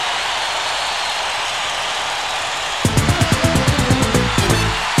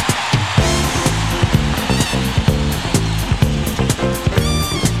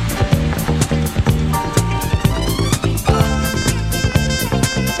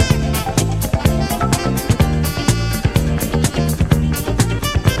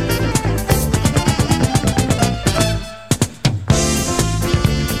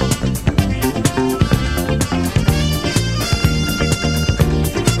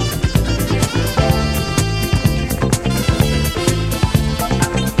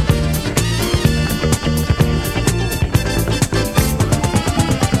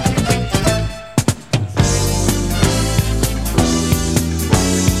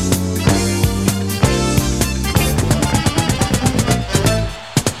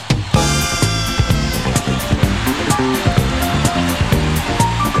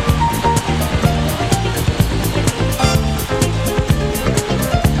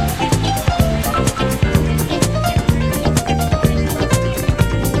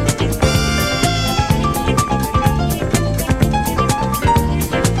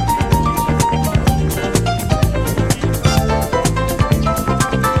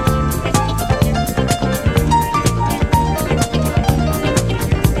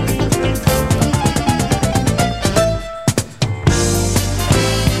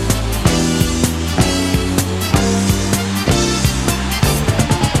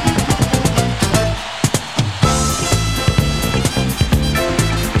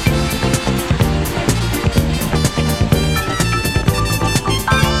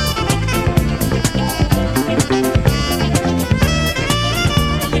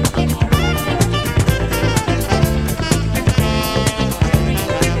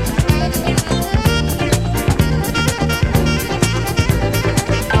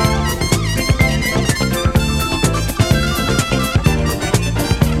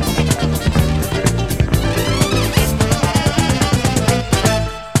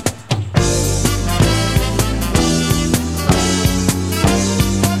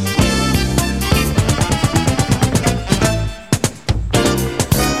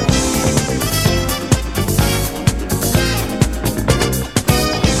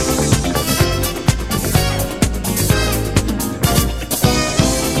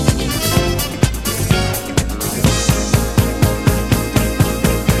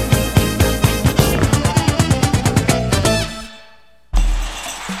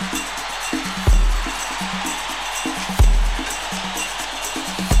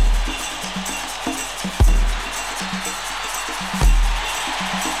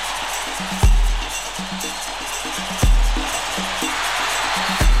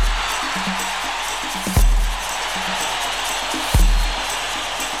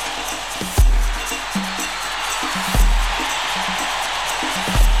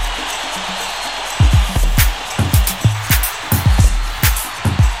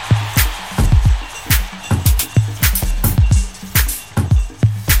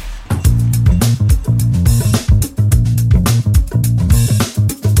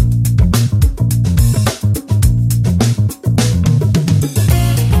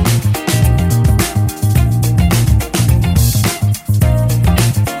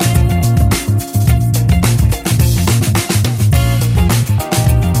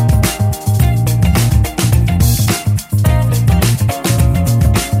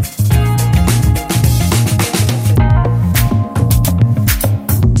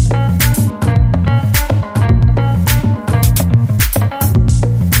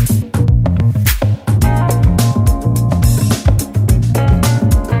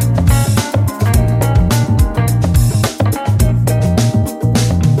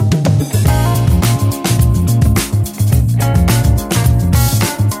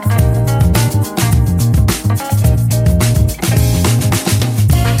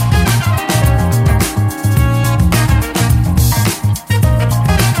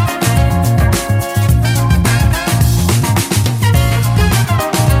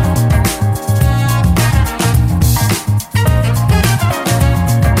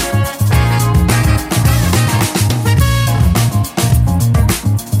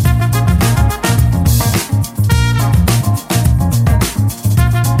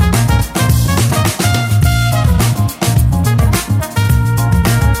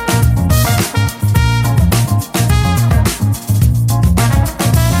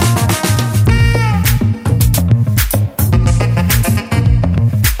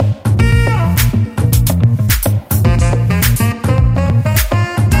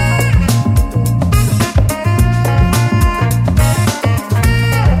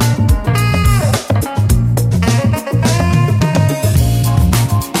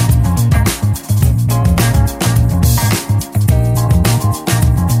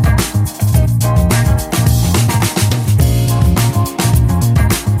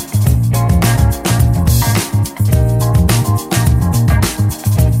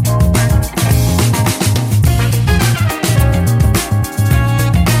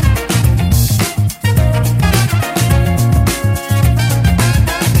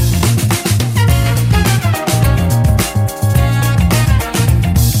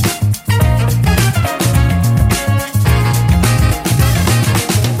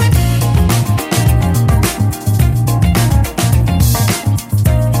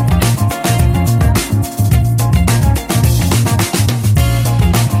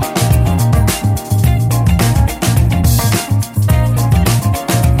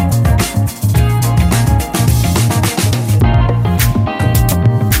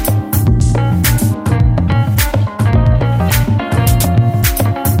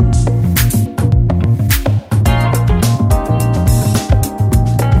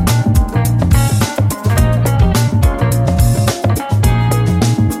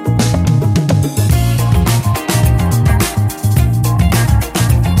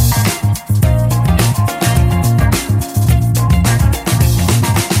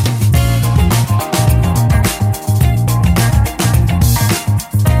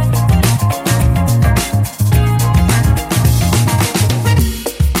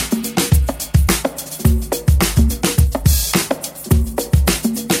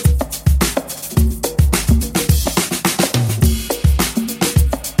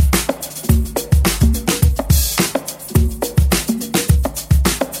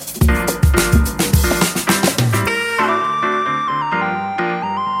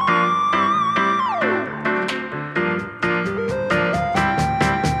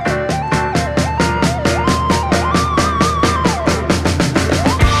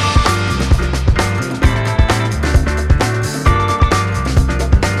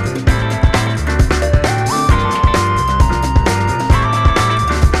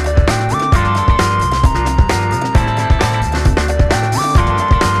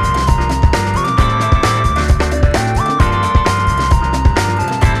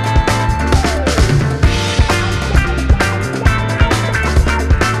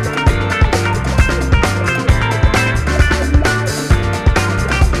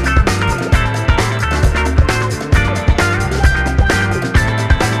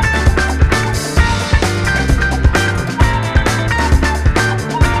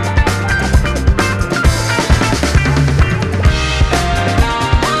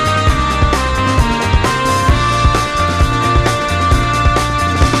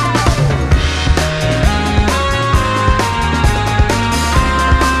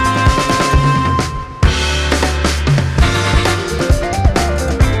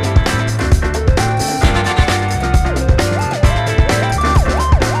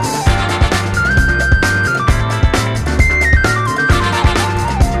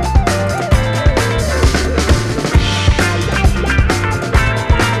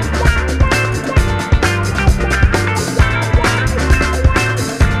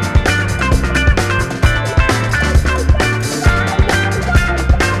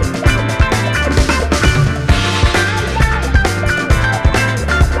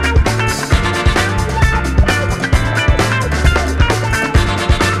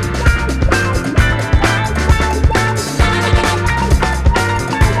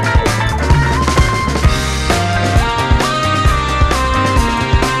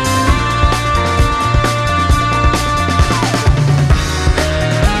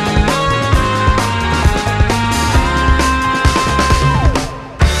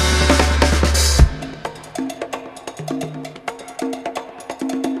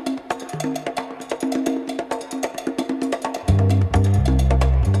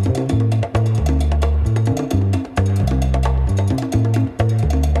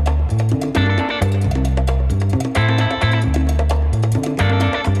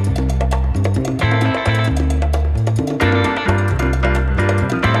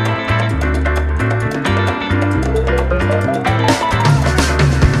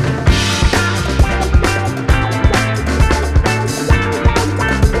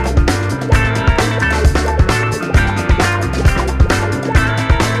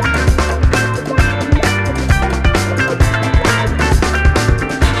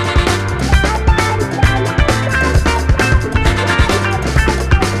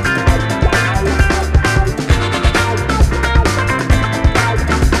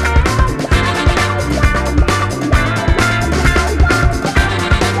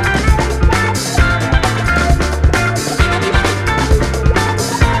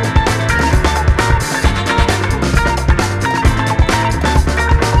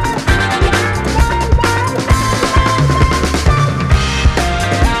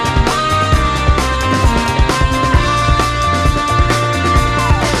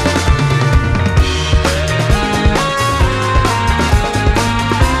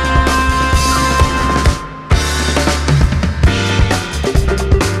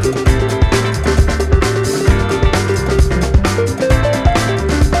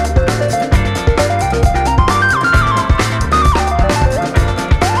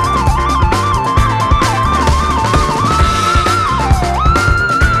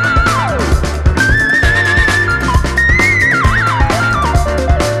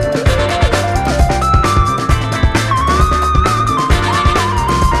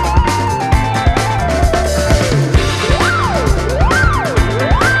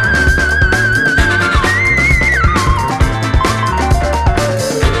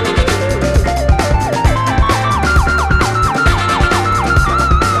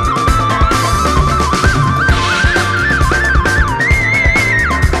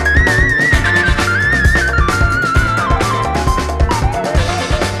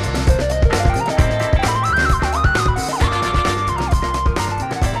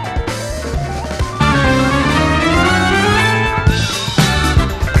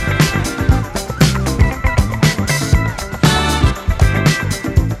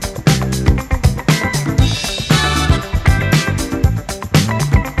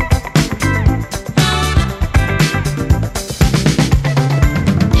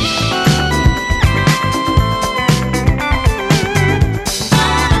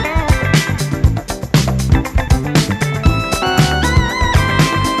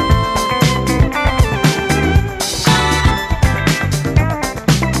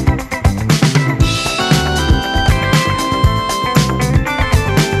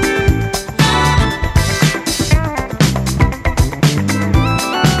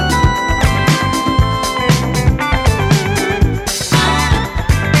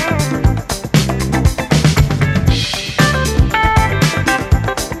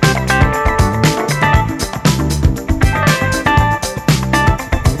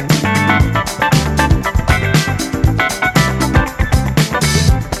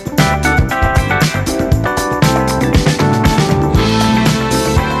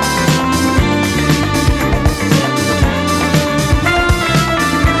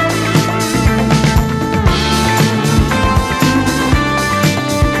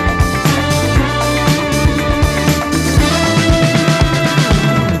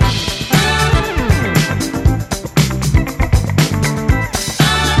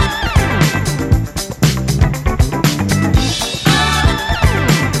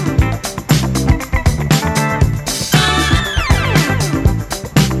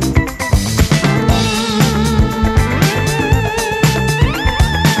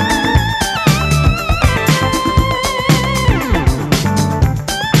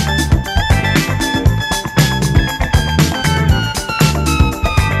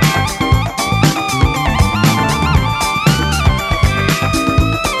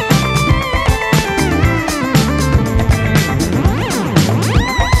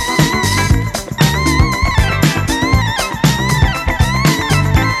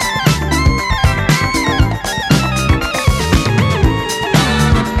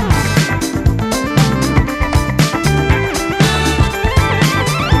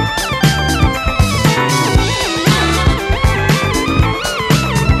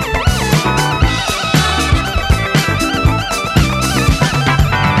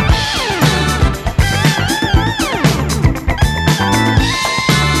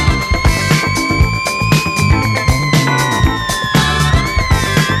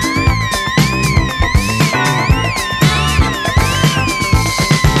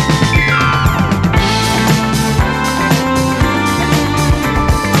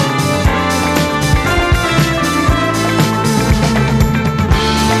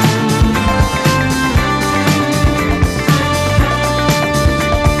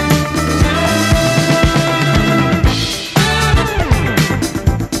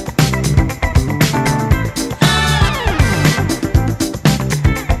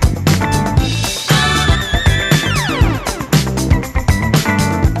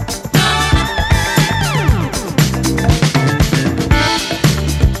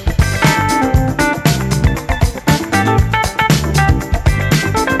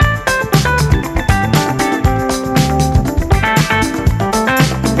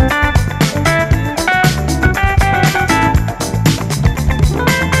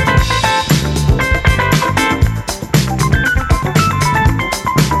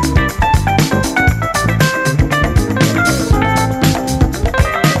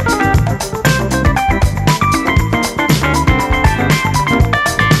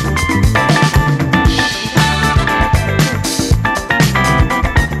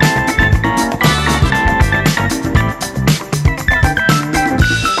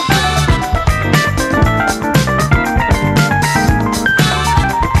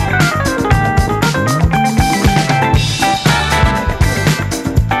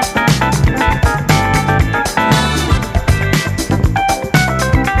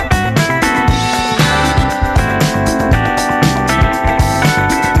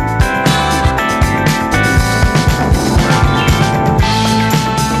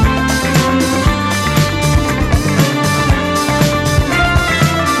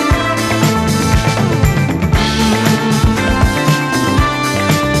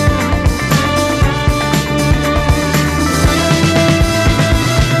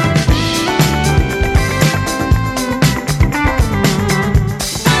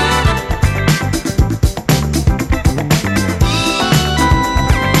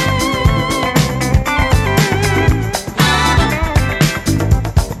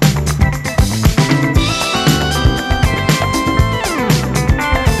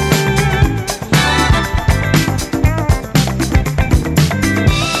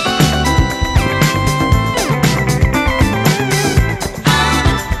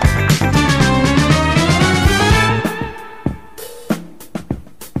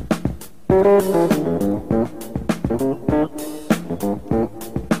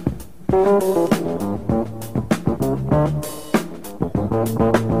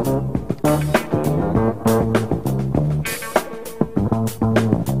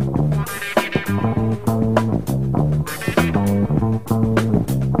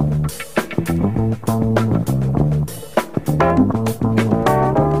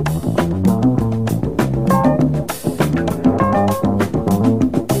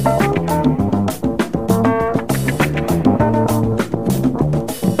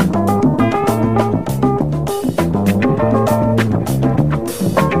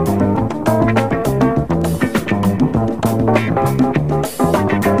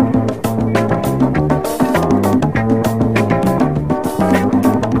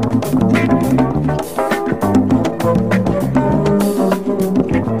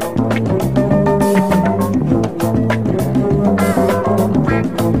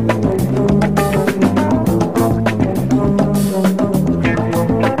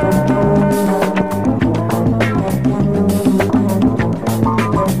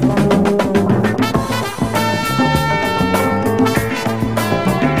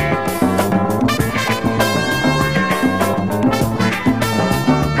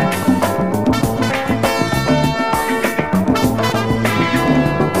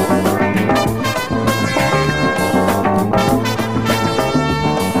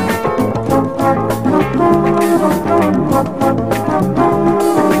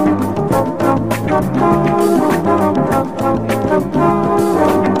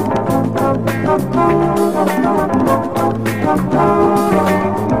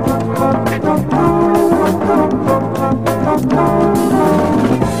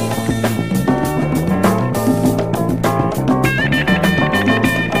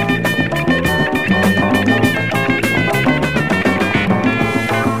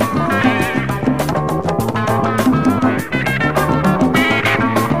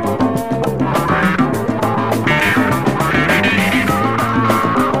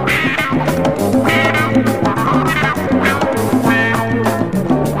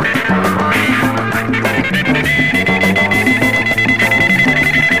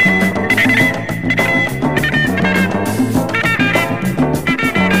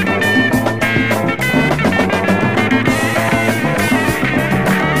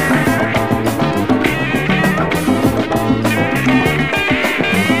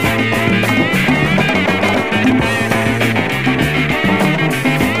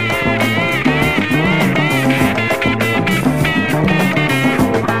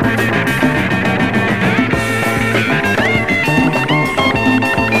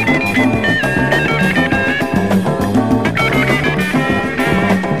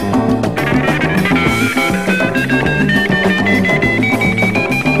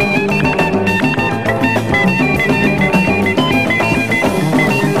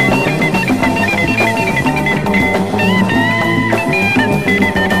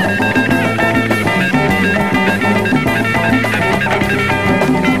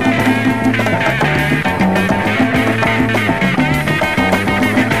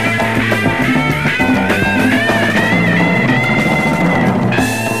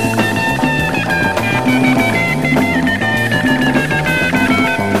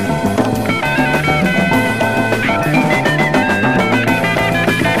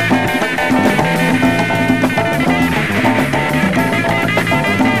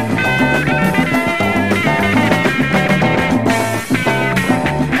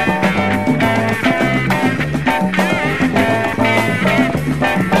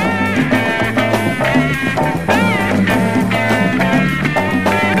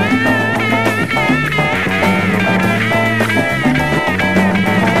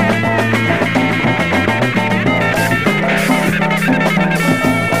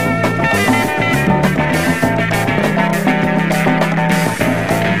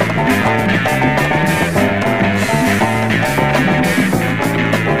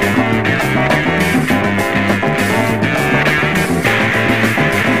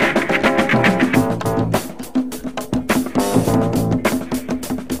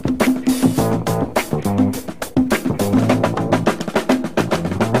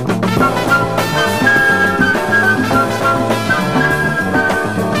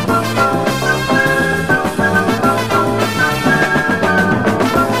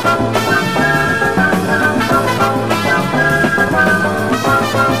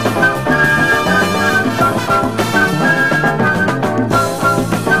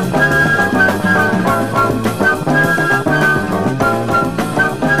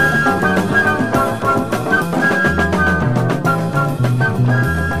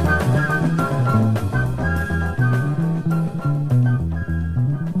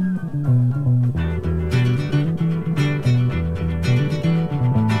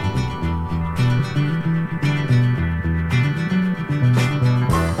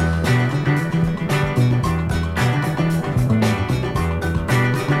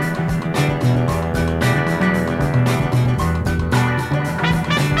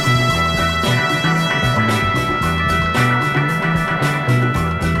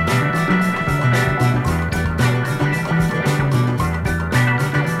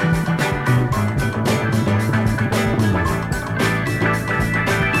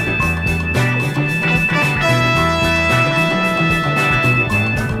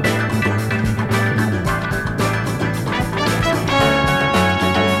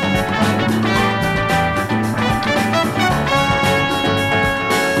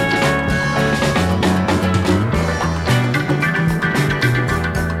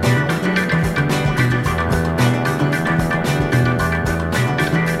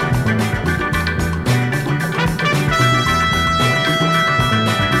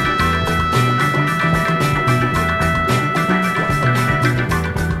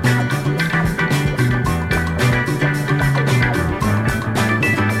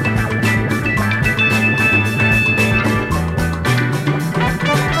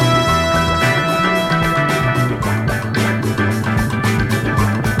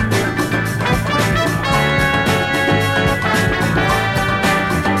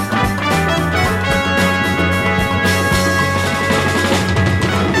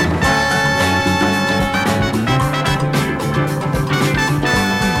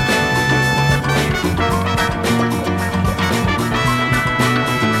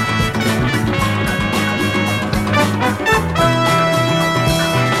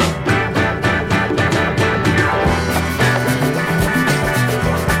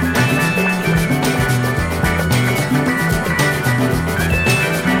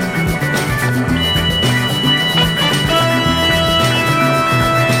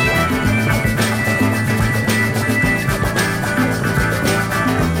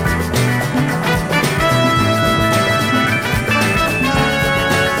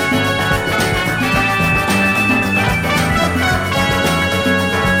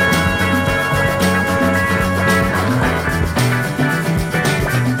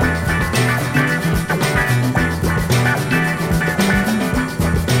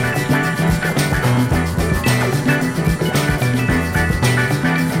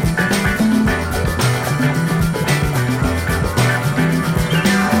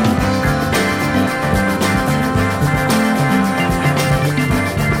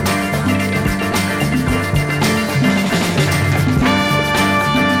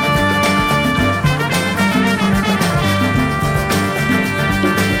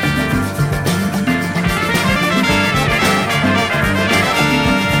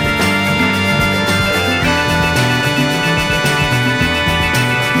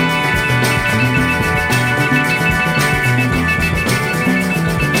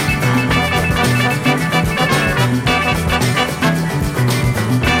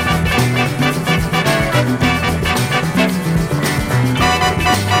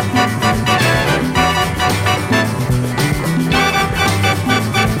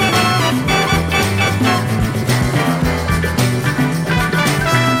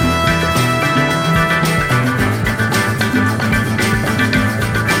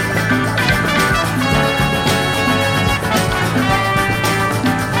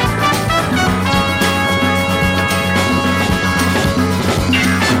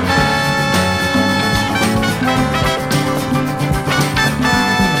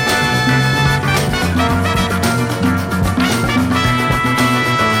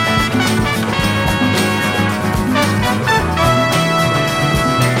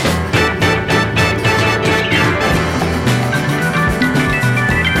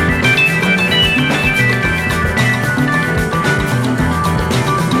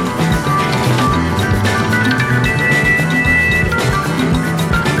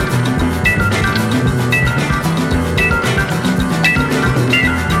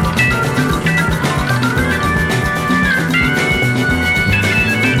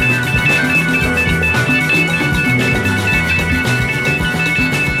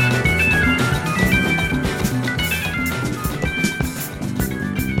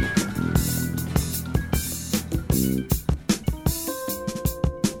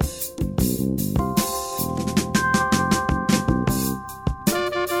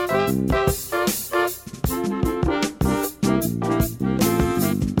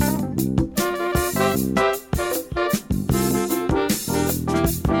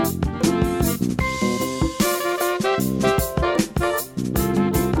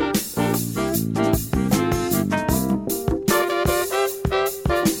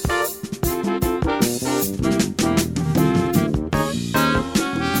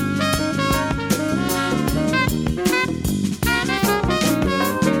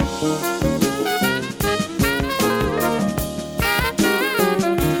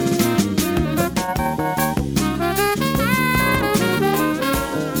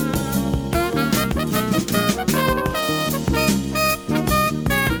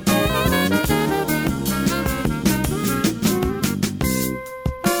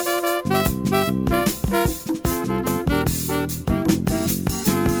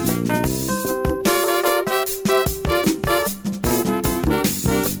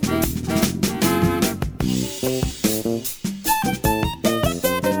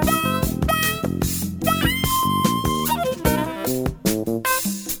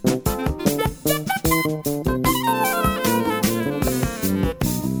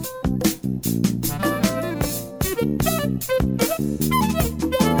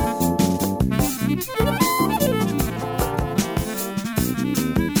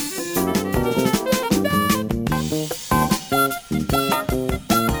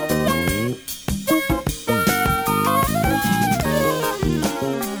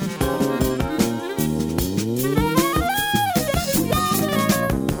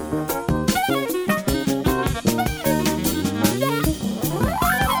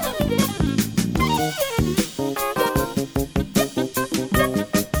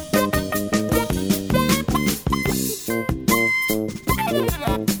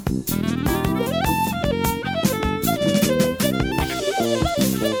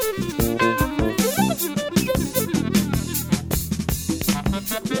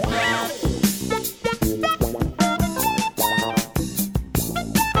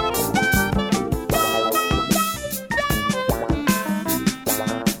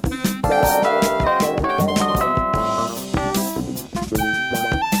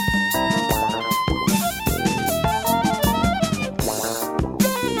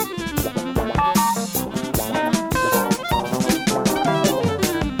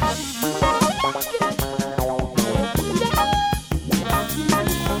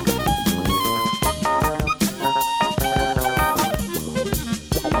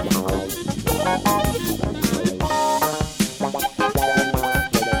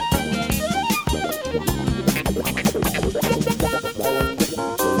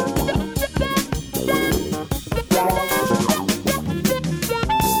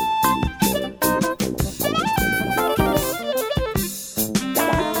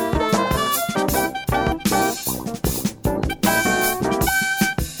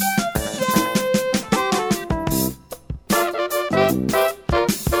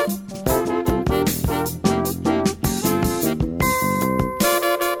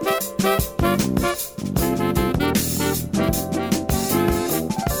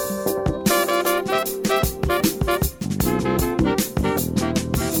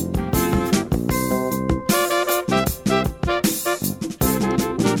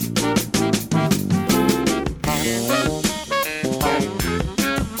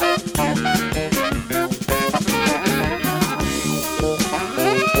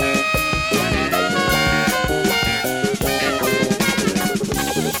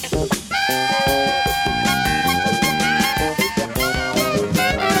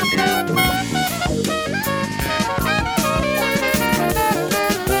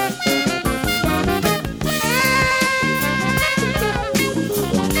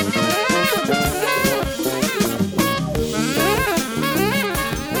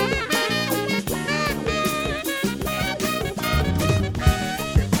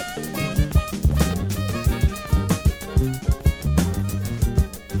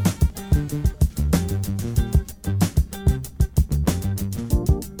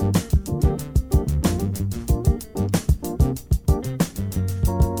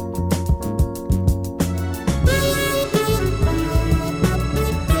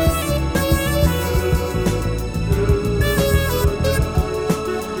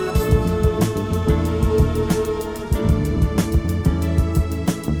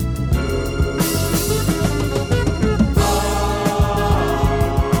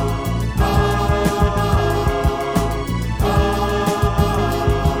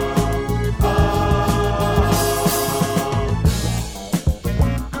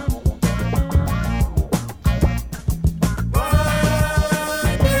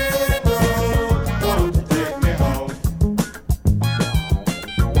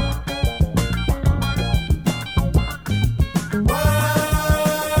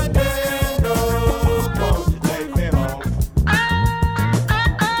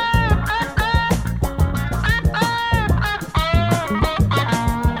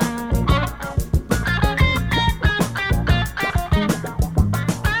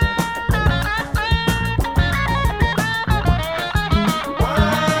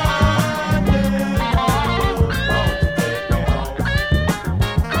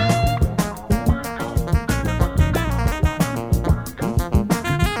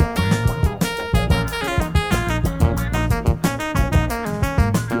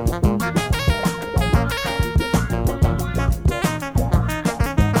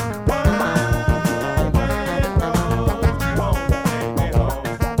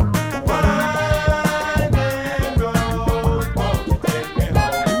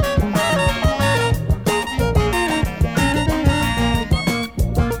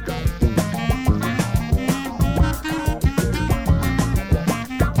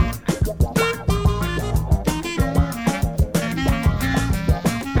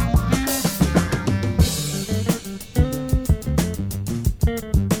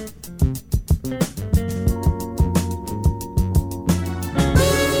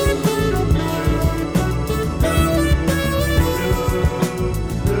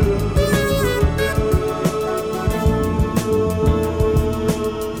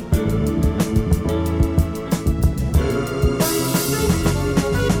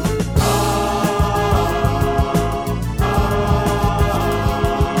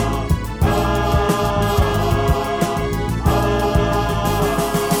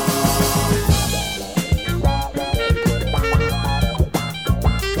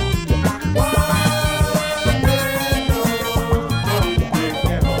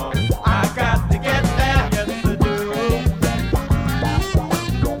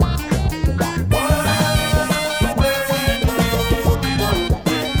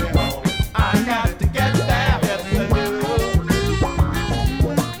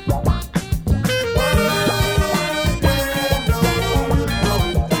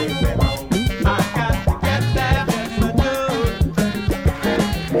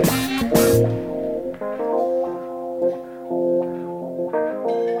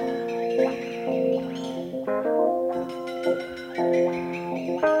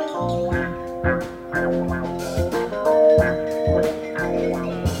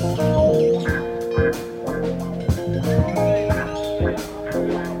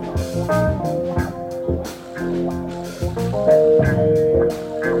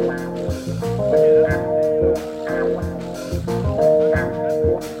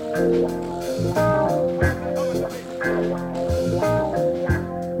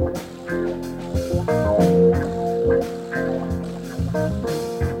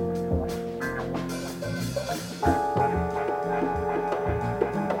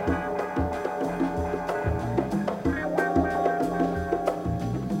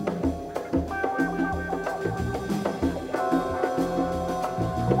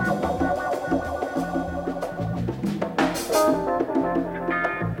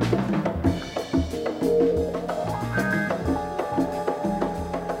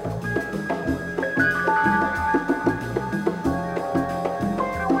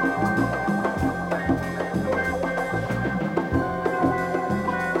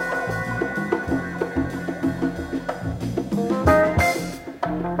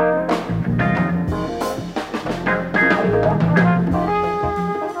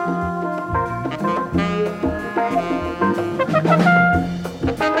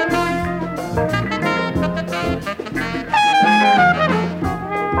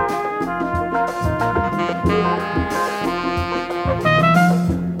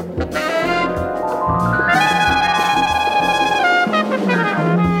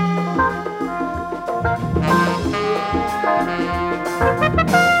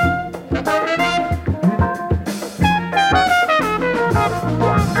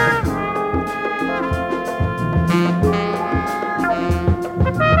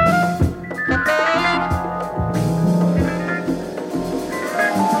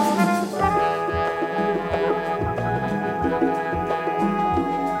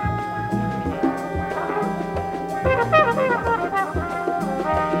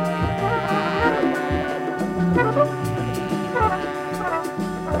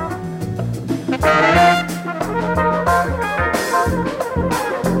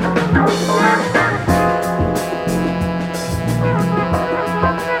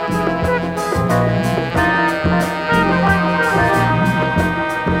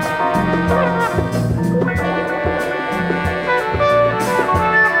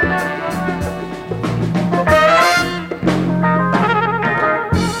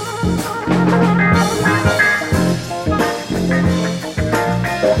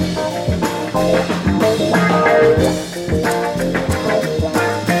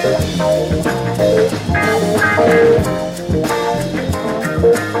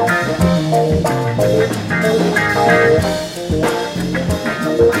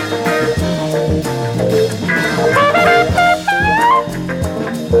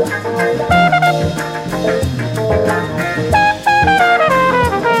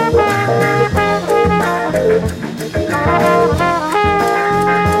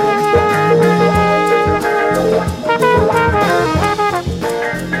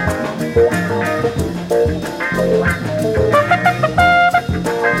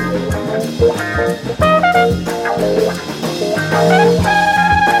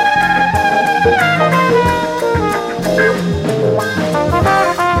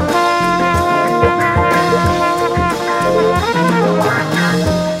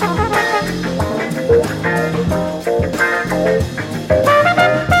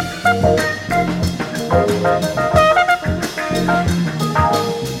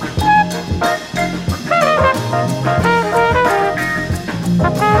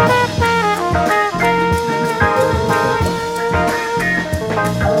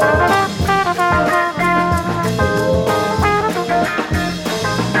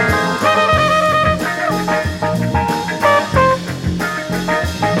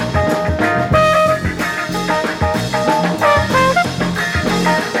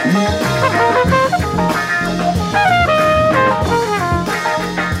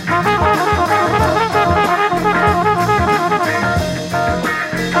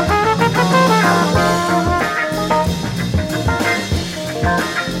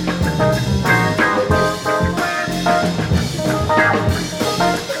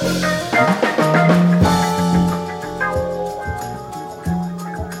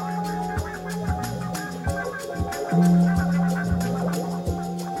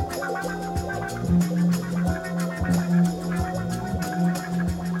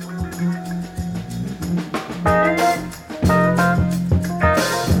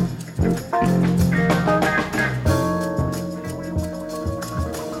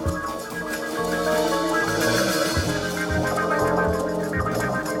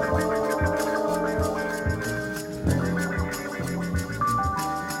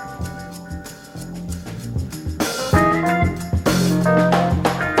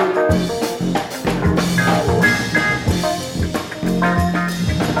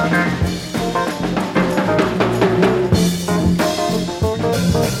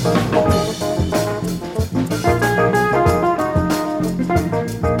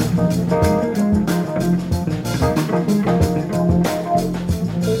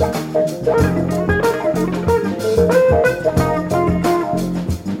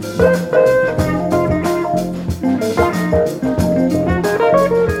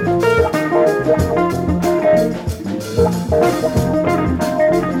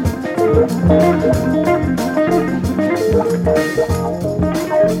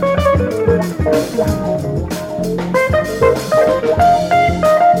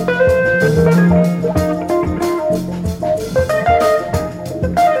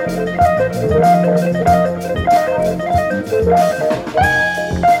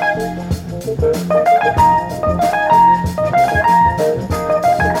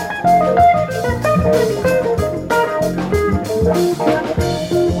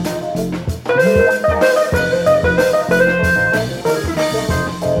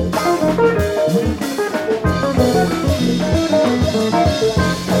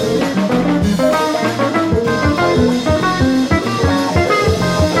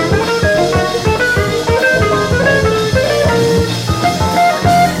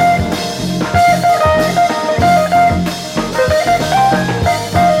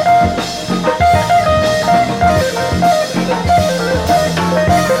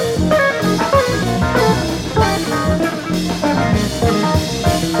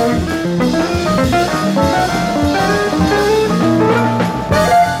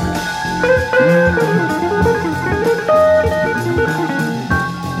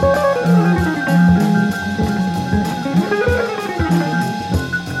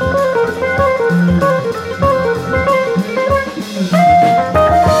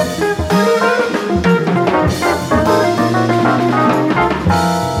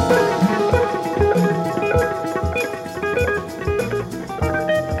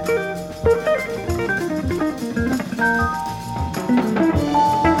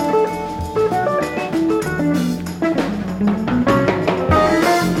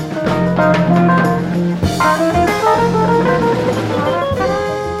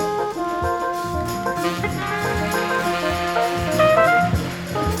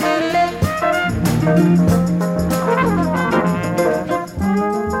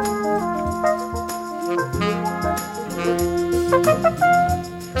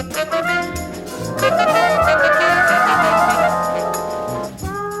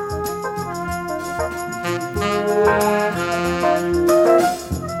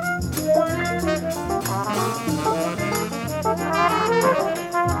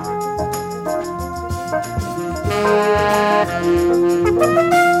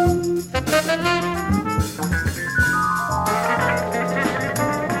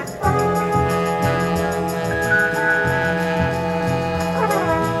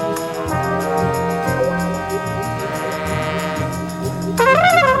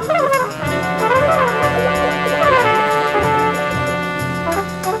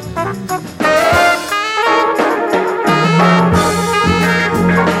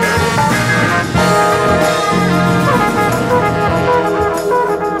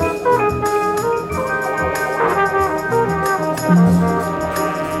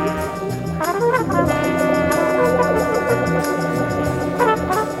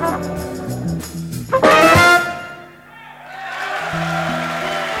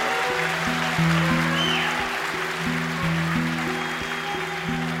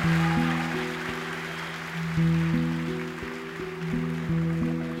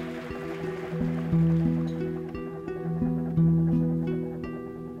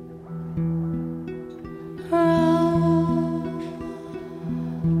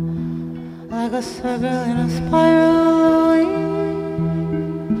 Like a circle in a spiral,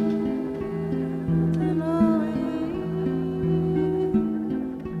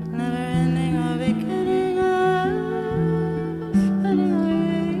 never ending or beginning, spinning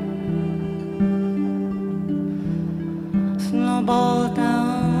away. Snowball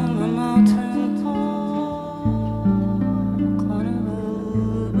down the mountain hall,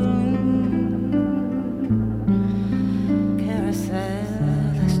 carnival balloon,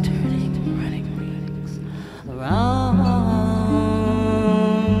 carousel is turning, running rings around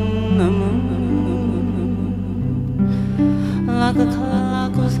the moon, like a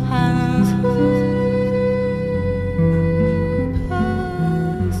clock whose hands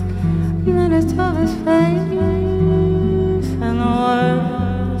pass minutes of his face, and the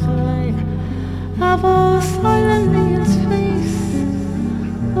words like apples silently in space.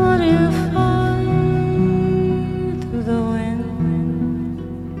 What do you find through the wind?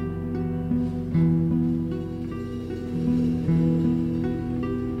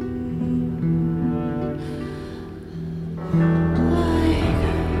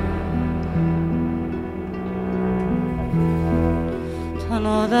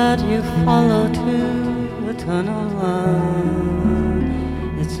 Tunnel that you follow to a tunnel on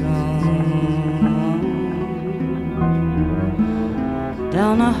its own,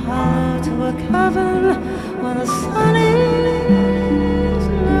 down a hollow to a cavern where the sun is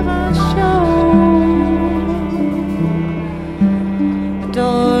never shown, a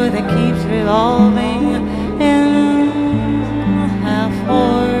door that keeps revolving in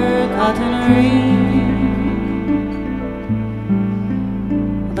half-forgotten dreams.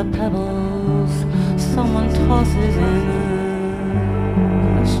 The pebbles someone tosses in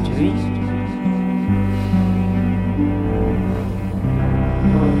the street,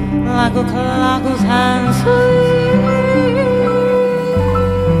 like a clock whose hands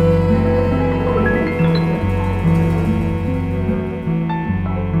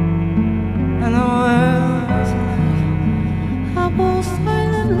and the words apples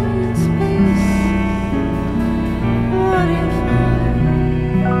silently in space. What do you find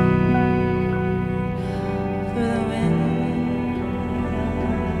through the wind?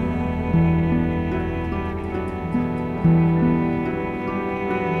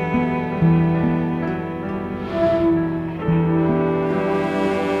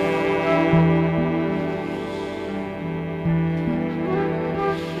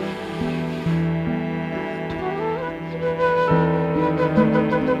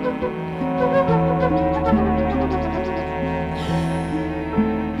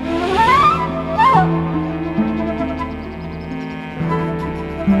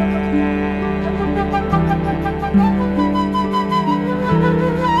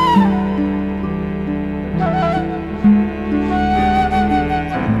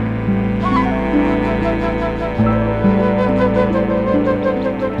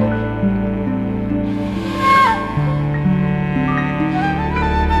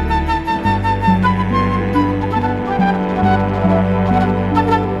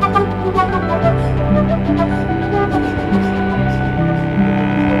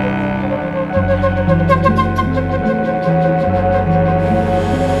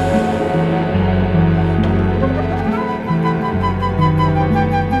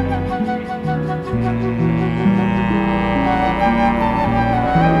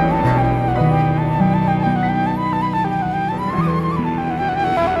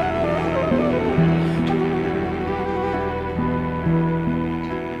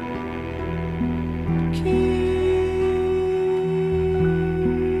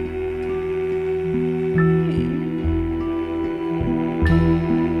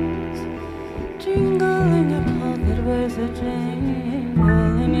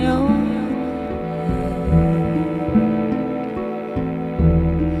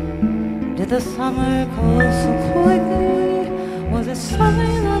 Did the summer go so quickly? Was it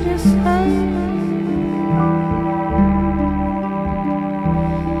something that you said?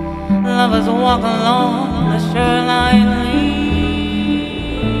 Lovers walk along the shoreline, leave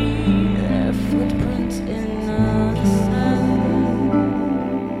their footprints in the sand.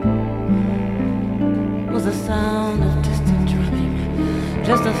 Was the sound of distant drumming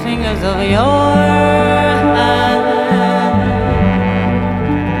just the fingers of your hand?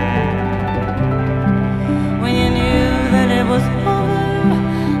 When you knew that it was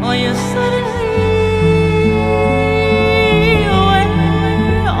over, or you suddenly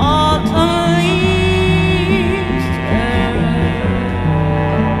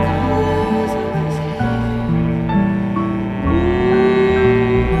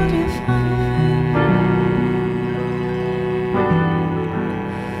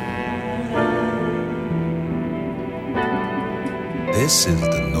This is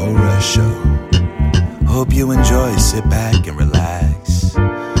the No Rush Show. Hope you enjoy, sit back and relax.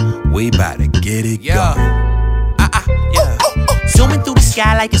 We about to get it going. Yeah. Zooming through the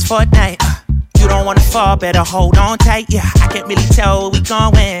sky like it's Fortnite. You don't wanna fall, better hold on tight. Yeah, I can't really tell where we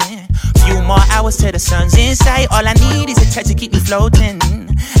going. Few more hours till the sun's in sight. All I need is a touch to keep me floating.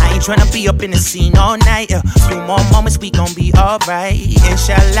 I ain't tryna be up in the scene all night. Few more moments, we gon' be alright.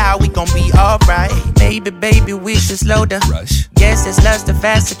 Inshallah, we gon' be alright. Baby, we should slow the rush. Yes, it's lust, the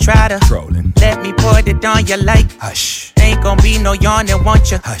faster try to trolling. Let me put it on you like hush. Ain't gon' be no yawning,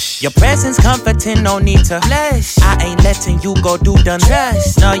 won't you? Hush. Your presence comforting, no need to blush. I ain't letting you go do the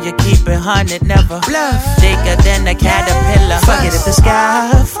trust. No, you keep it 100, never bluff. Thicker than a caterpillar. Fuck it if the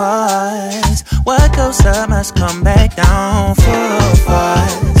sky falls. What goes up must come back down full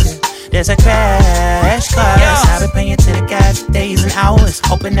force. There's a crash course. I've been paying to the gods for days and hours,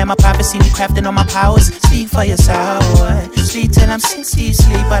 hoping that my prophecy be crafting on my powers. Speak for yourself. Sleep till I'm 60,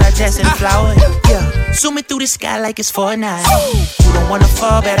 sleep, but I dress in flower. Yeah, zooming through the sky like it's Fortnite. You don't wanna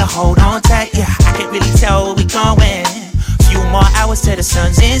fall, better hold on tight. Yeah, I can't really tell where we going. Few more hours till the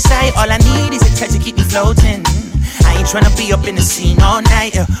sun's in sight. All I need is a touch to keep me floating. I ain't tryna be up in the scene all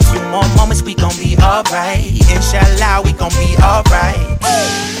night. Few more moments, we gon' be alright. Inshallah, we gon' be alright.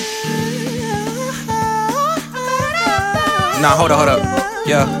 Nah, hold up.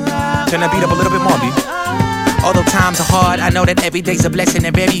 Yeah. Turn that beat up a little bit more, B. Although times are hard, I know that every day's a blessing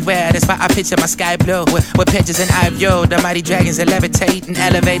and very rare. That's why I picture my sky blue with pictures and I view the mighty dragons that levitate and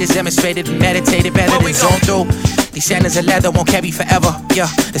elevators demonstrated and meditated better than zone through. These sandals of leather won't carry forever. Yeah,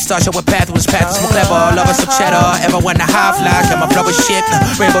 the stars show a path was path is more clever. Love us some cheddar. Ever want to high fly? Can my flow is shit.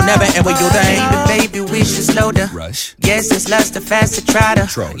 Rainbow never end with you there. Baby, we should slow the rush. Yes, it's lust, the faster try to.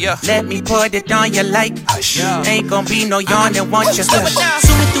 Yeah. Let me put it on you like hush. Ain't gon' be no yawning, won't you? Zooming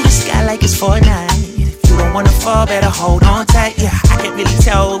through the sky like it's Fortnite. You don't wanna fall, better hold on tight. Yeah, I can't really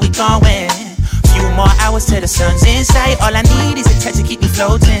tell where we going. Few more hours till the sun's in sight. All I need is a touch to keep me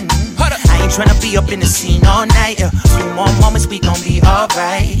floating. I ain't tryna be up in the scene all night. Few more moments, we gon' be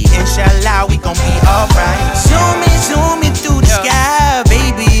alright. Inshallah, we gon' be alright. Zooming through the sky,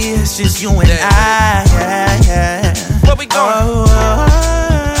 baby. It's just you and I. Yeah. Where we going?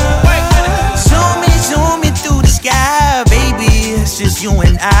 Zooming through the sky, baby. It's just you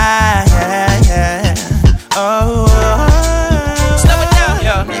and I. Yeah. Slow it down,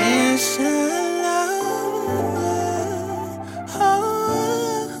 yeah.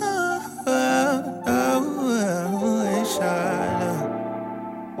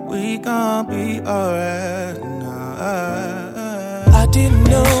 We gon' be alright now. I didn't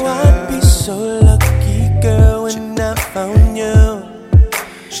know I'd be so lucky, girl, when I found you.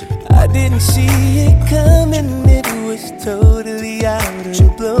 I didn't see it coming, it was totally out of the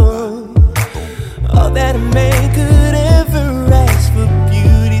blue. All that a man could ever ask for,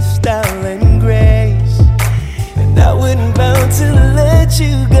 beauty, style, and grace. And I wouldn't bound to let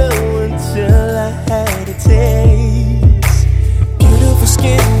you go until I had a taste. Beautiful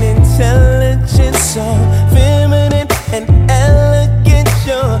skin, intelligence, all feminine and elegant.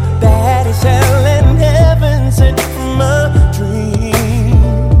 You're bad as hell and heaven sent from my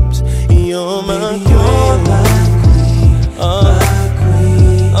dreams. You're my queen. You're my queen.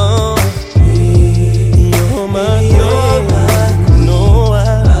 My queen. You're my queen. No,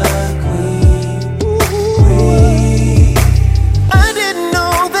 queen. I didn't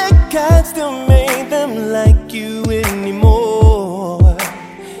know that God still made them like you anymore.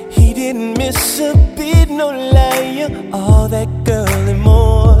 He didn't miss a beat, no liar, all that girl and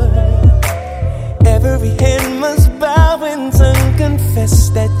more. Every hand must bow and tongue confess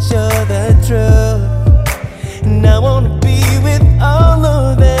that you're the truth. And I wanna be with all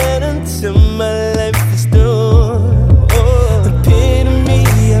of that until my life is through. Oh,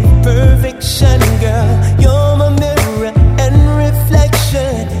 epitome of perfect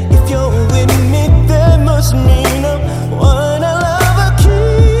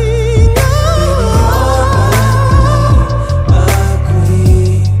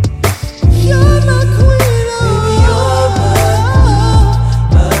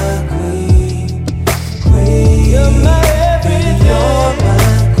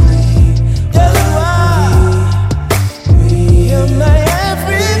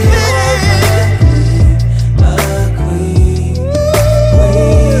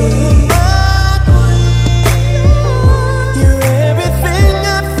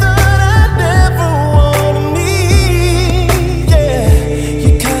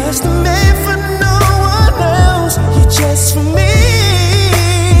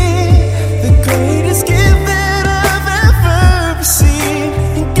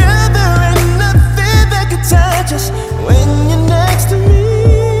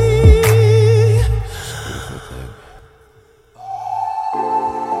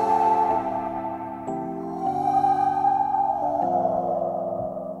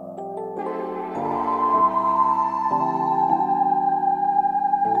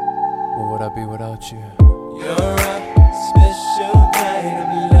What would I be without you? You're a special kind of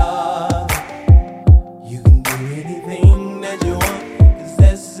love. You can do anything that you want, 'cause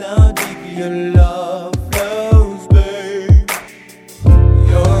that's how deep your love flows, babe.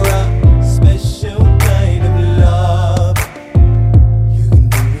 You're a special kind of love. You can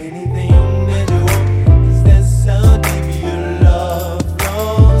do anything that you want, 'cause that's how deep your love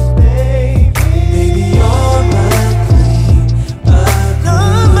flows, baby. Baby, you're my queen, my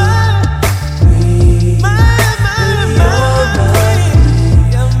queen.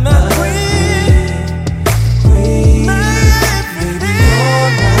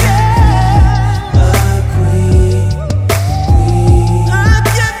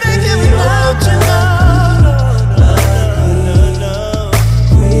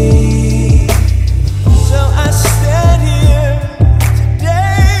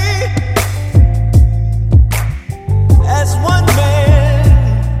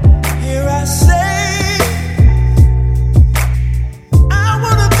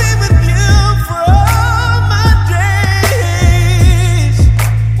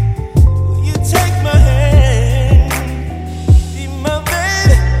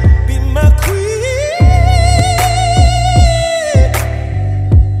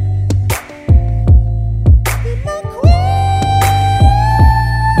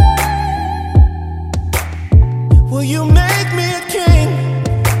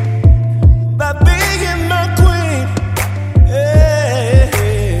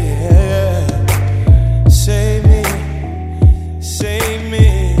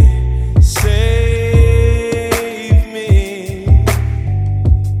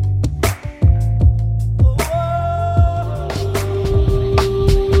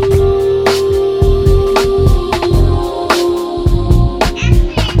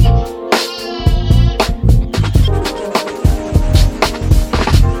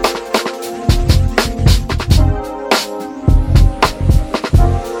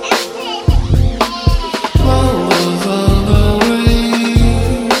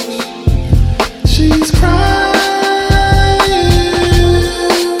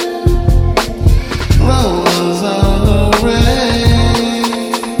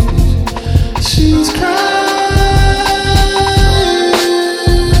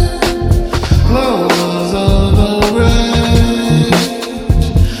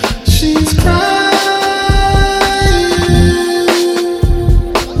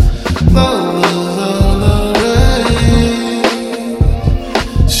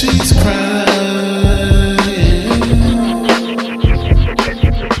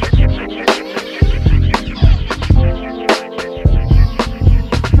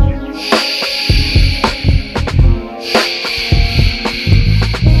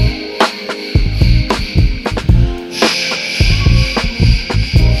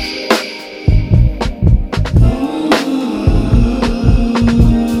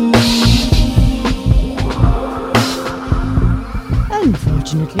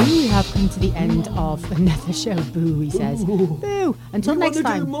 Another show, boo, he says. Ooh. Boo! Until next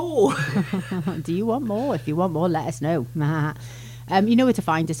time. Do more. Do you want more? If you want more, let us know. You know where to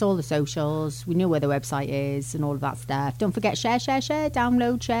find us, all the socials. We know where the website is and all of that stuff. Don't forget, share,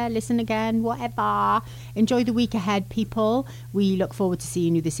 download, share, listen again, whatever. Enjoy the week ahead, people. We look forward to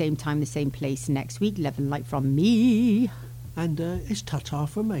seeing you the same time, the same place next week. Love and light from me. And it's ta-ta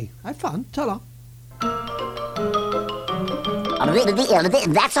from me. Have fun. Ta-la.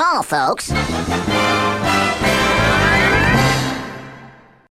 That's all, folks.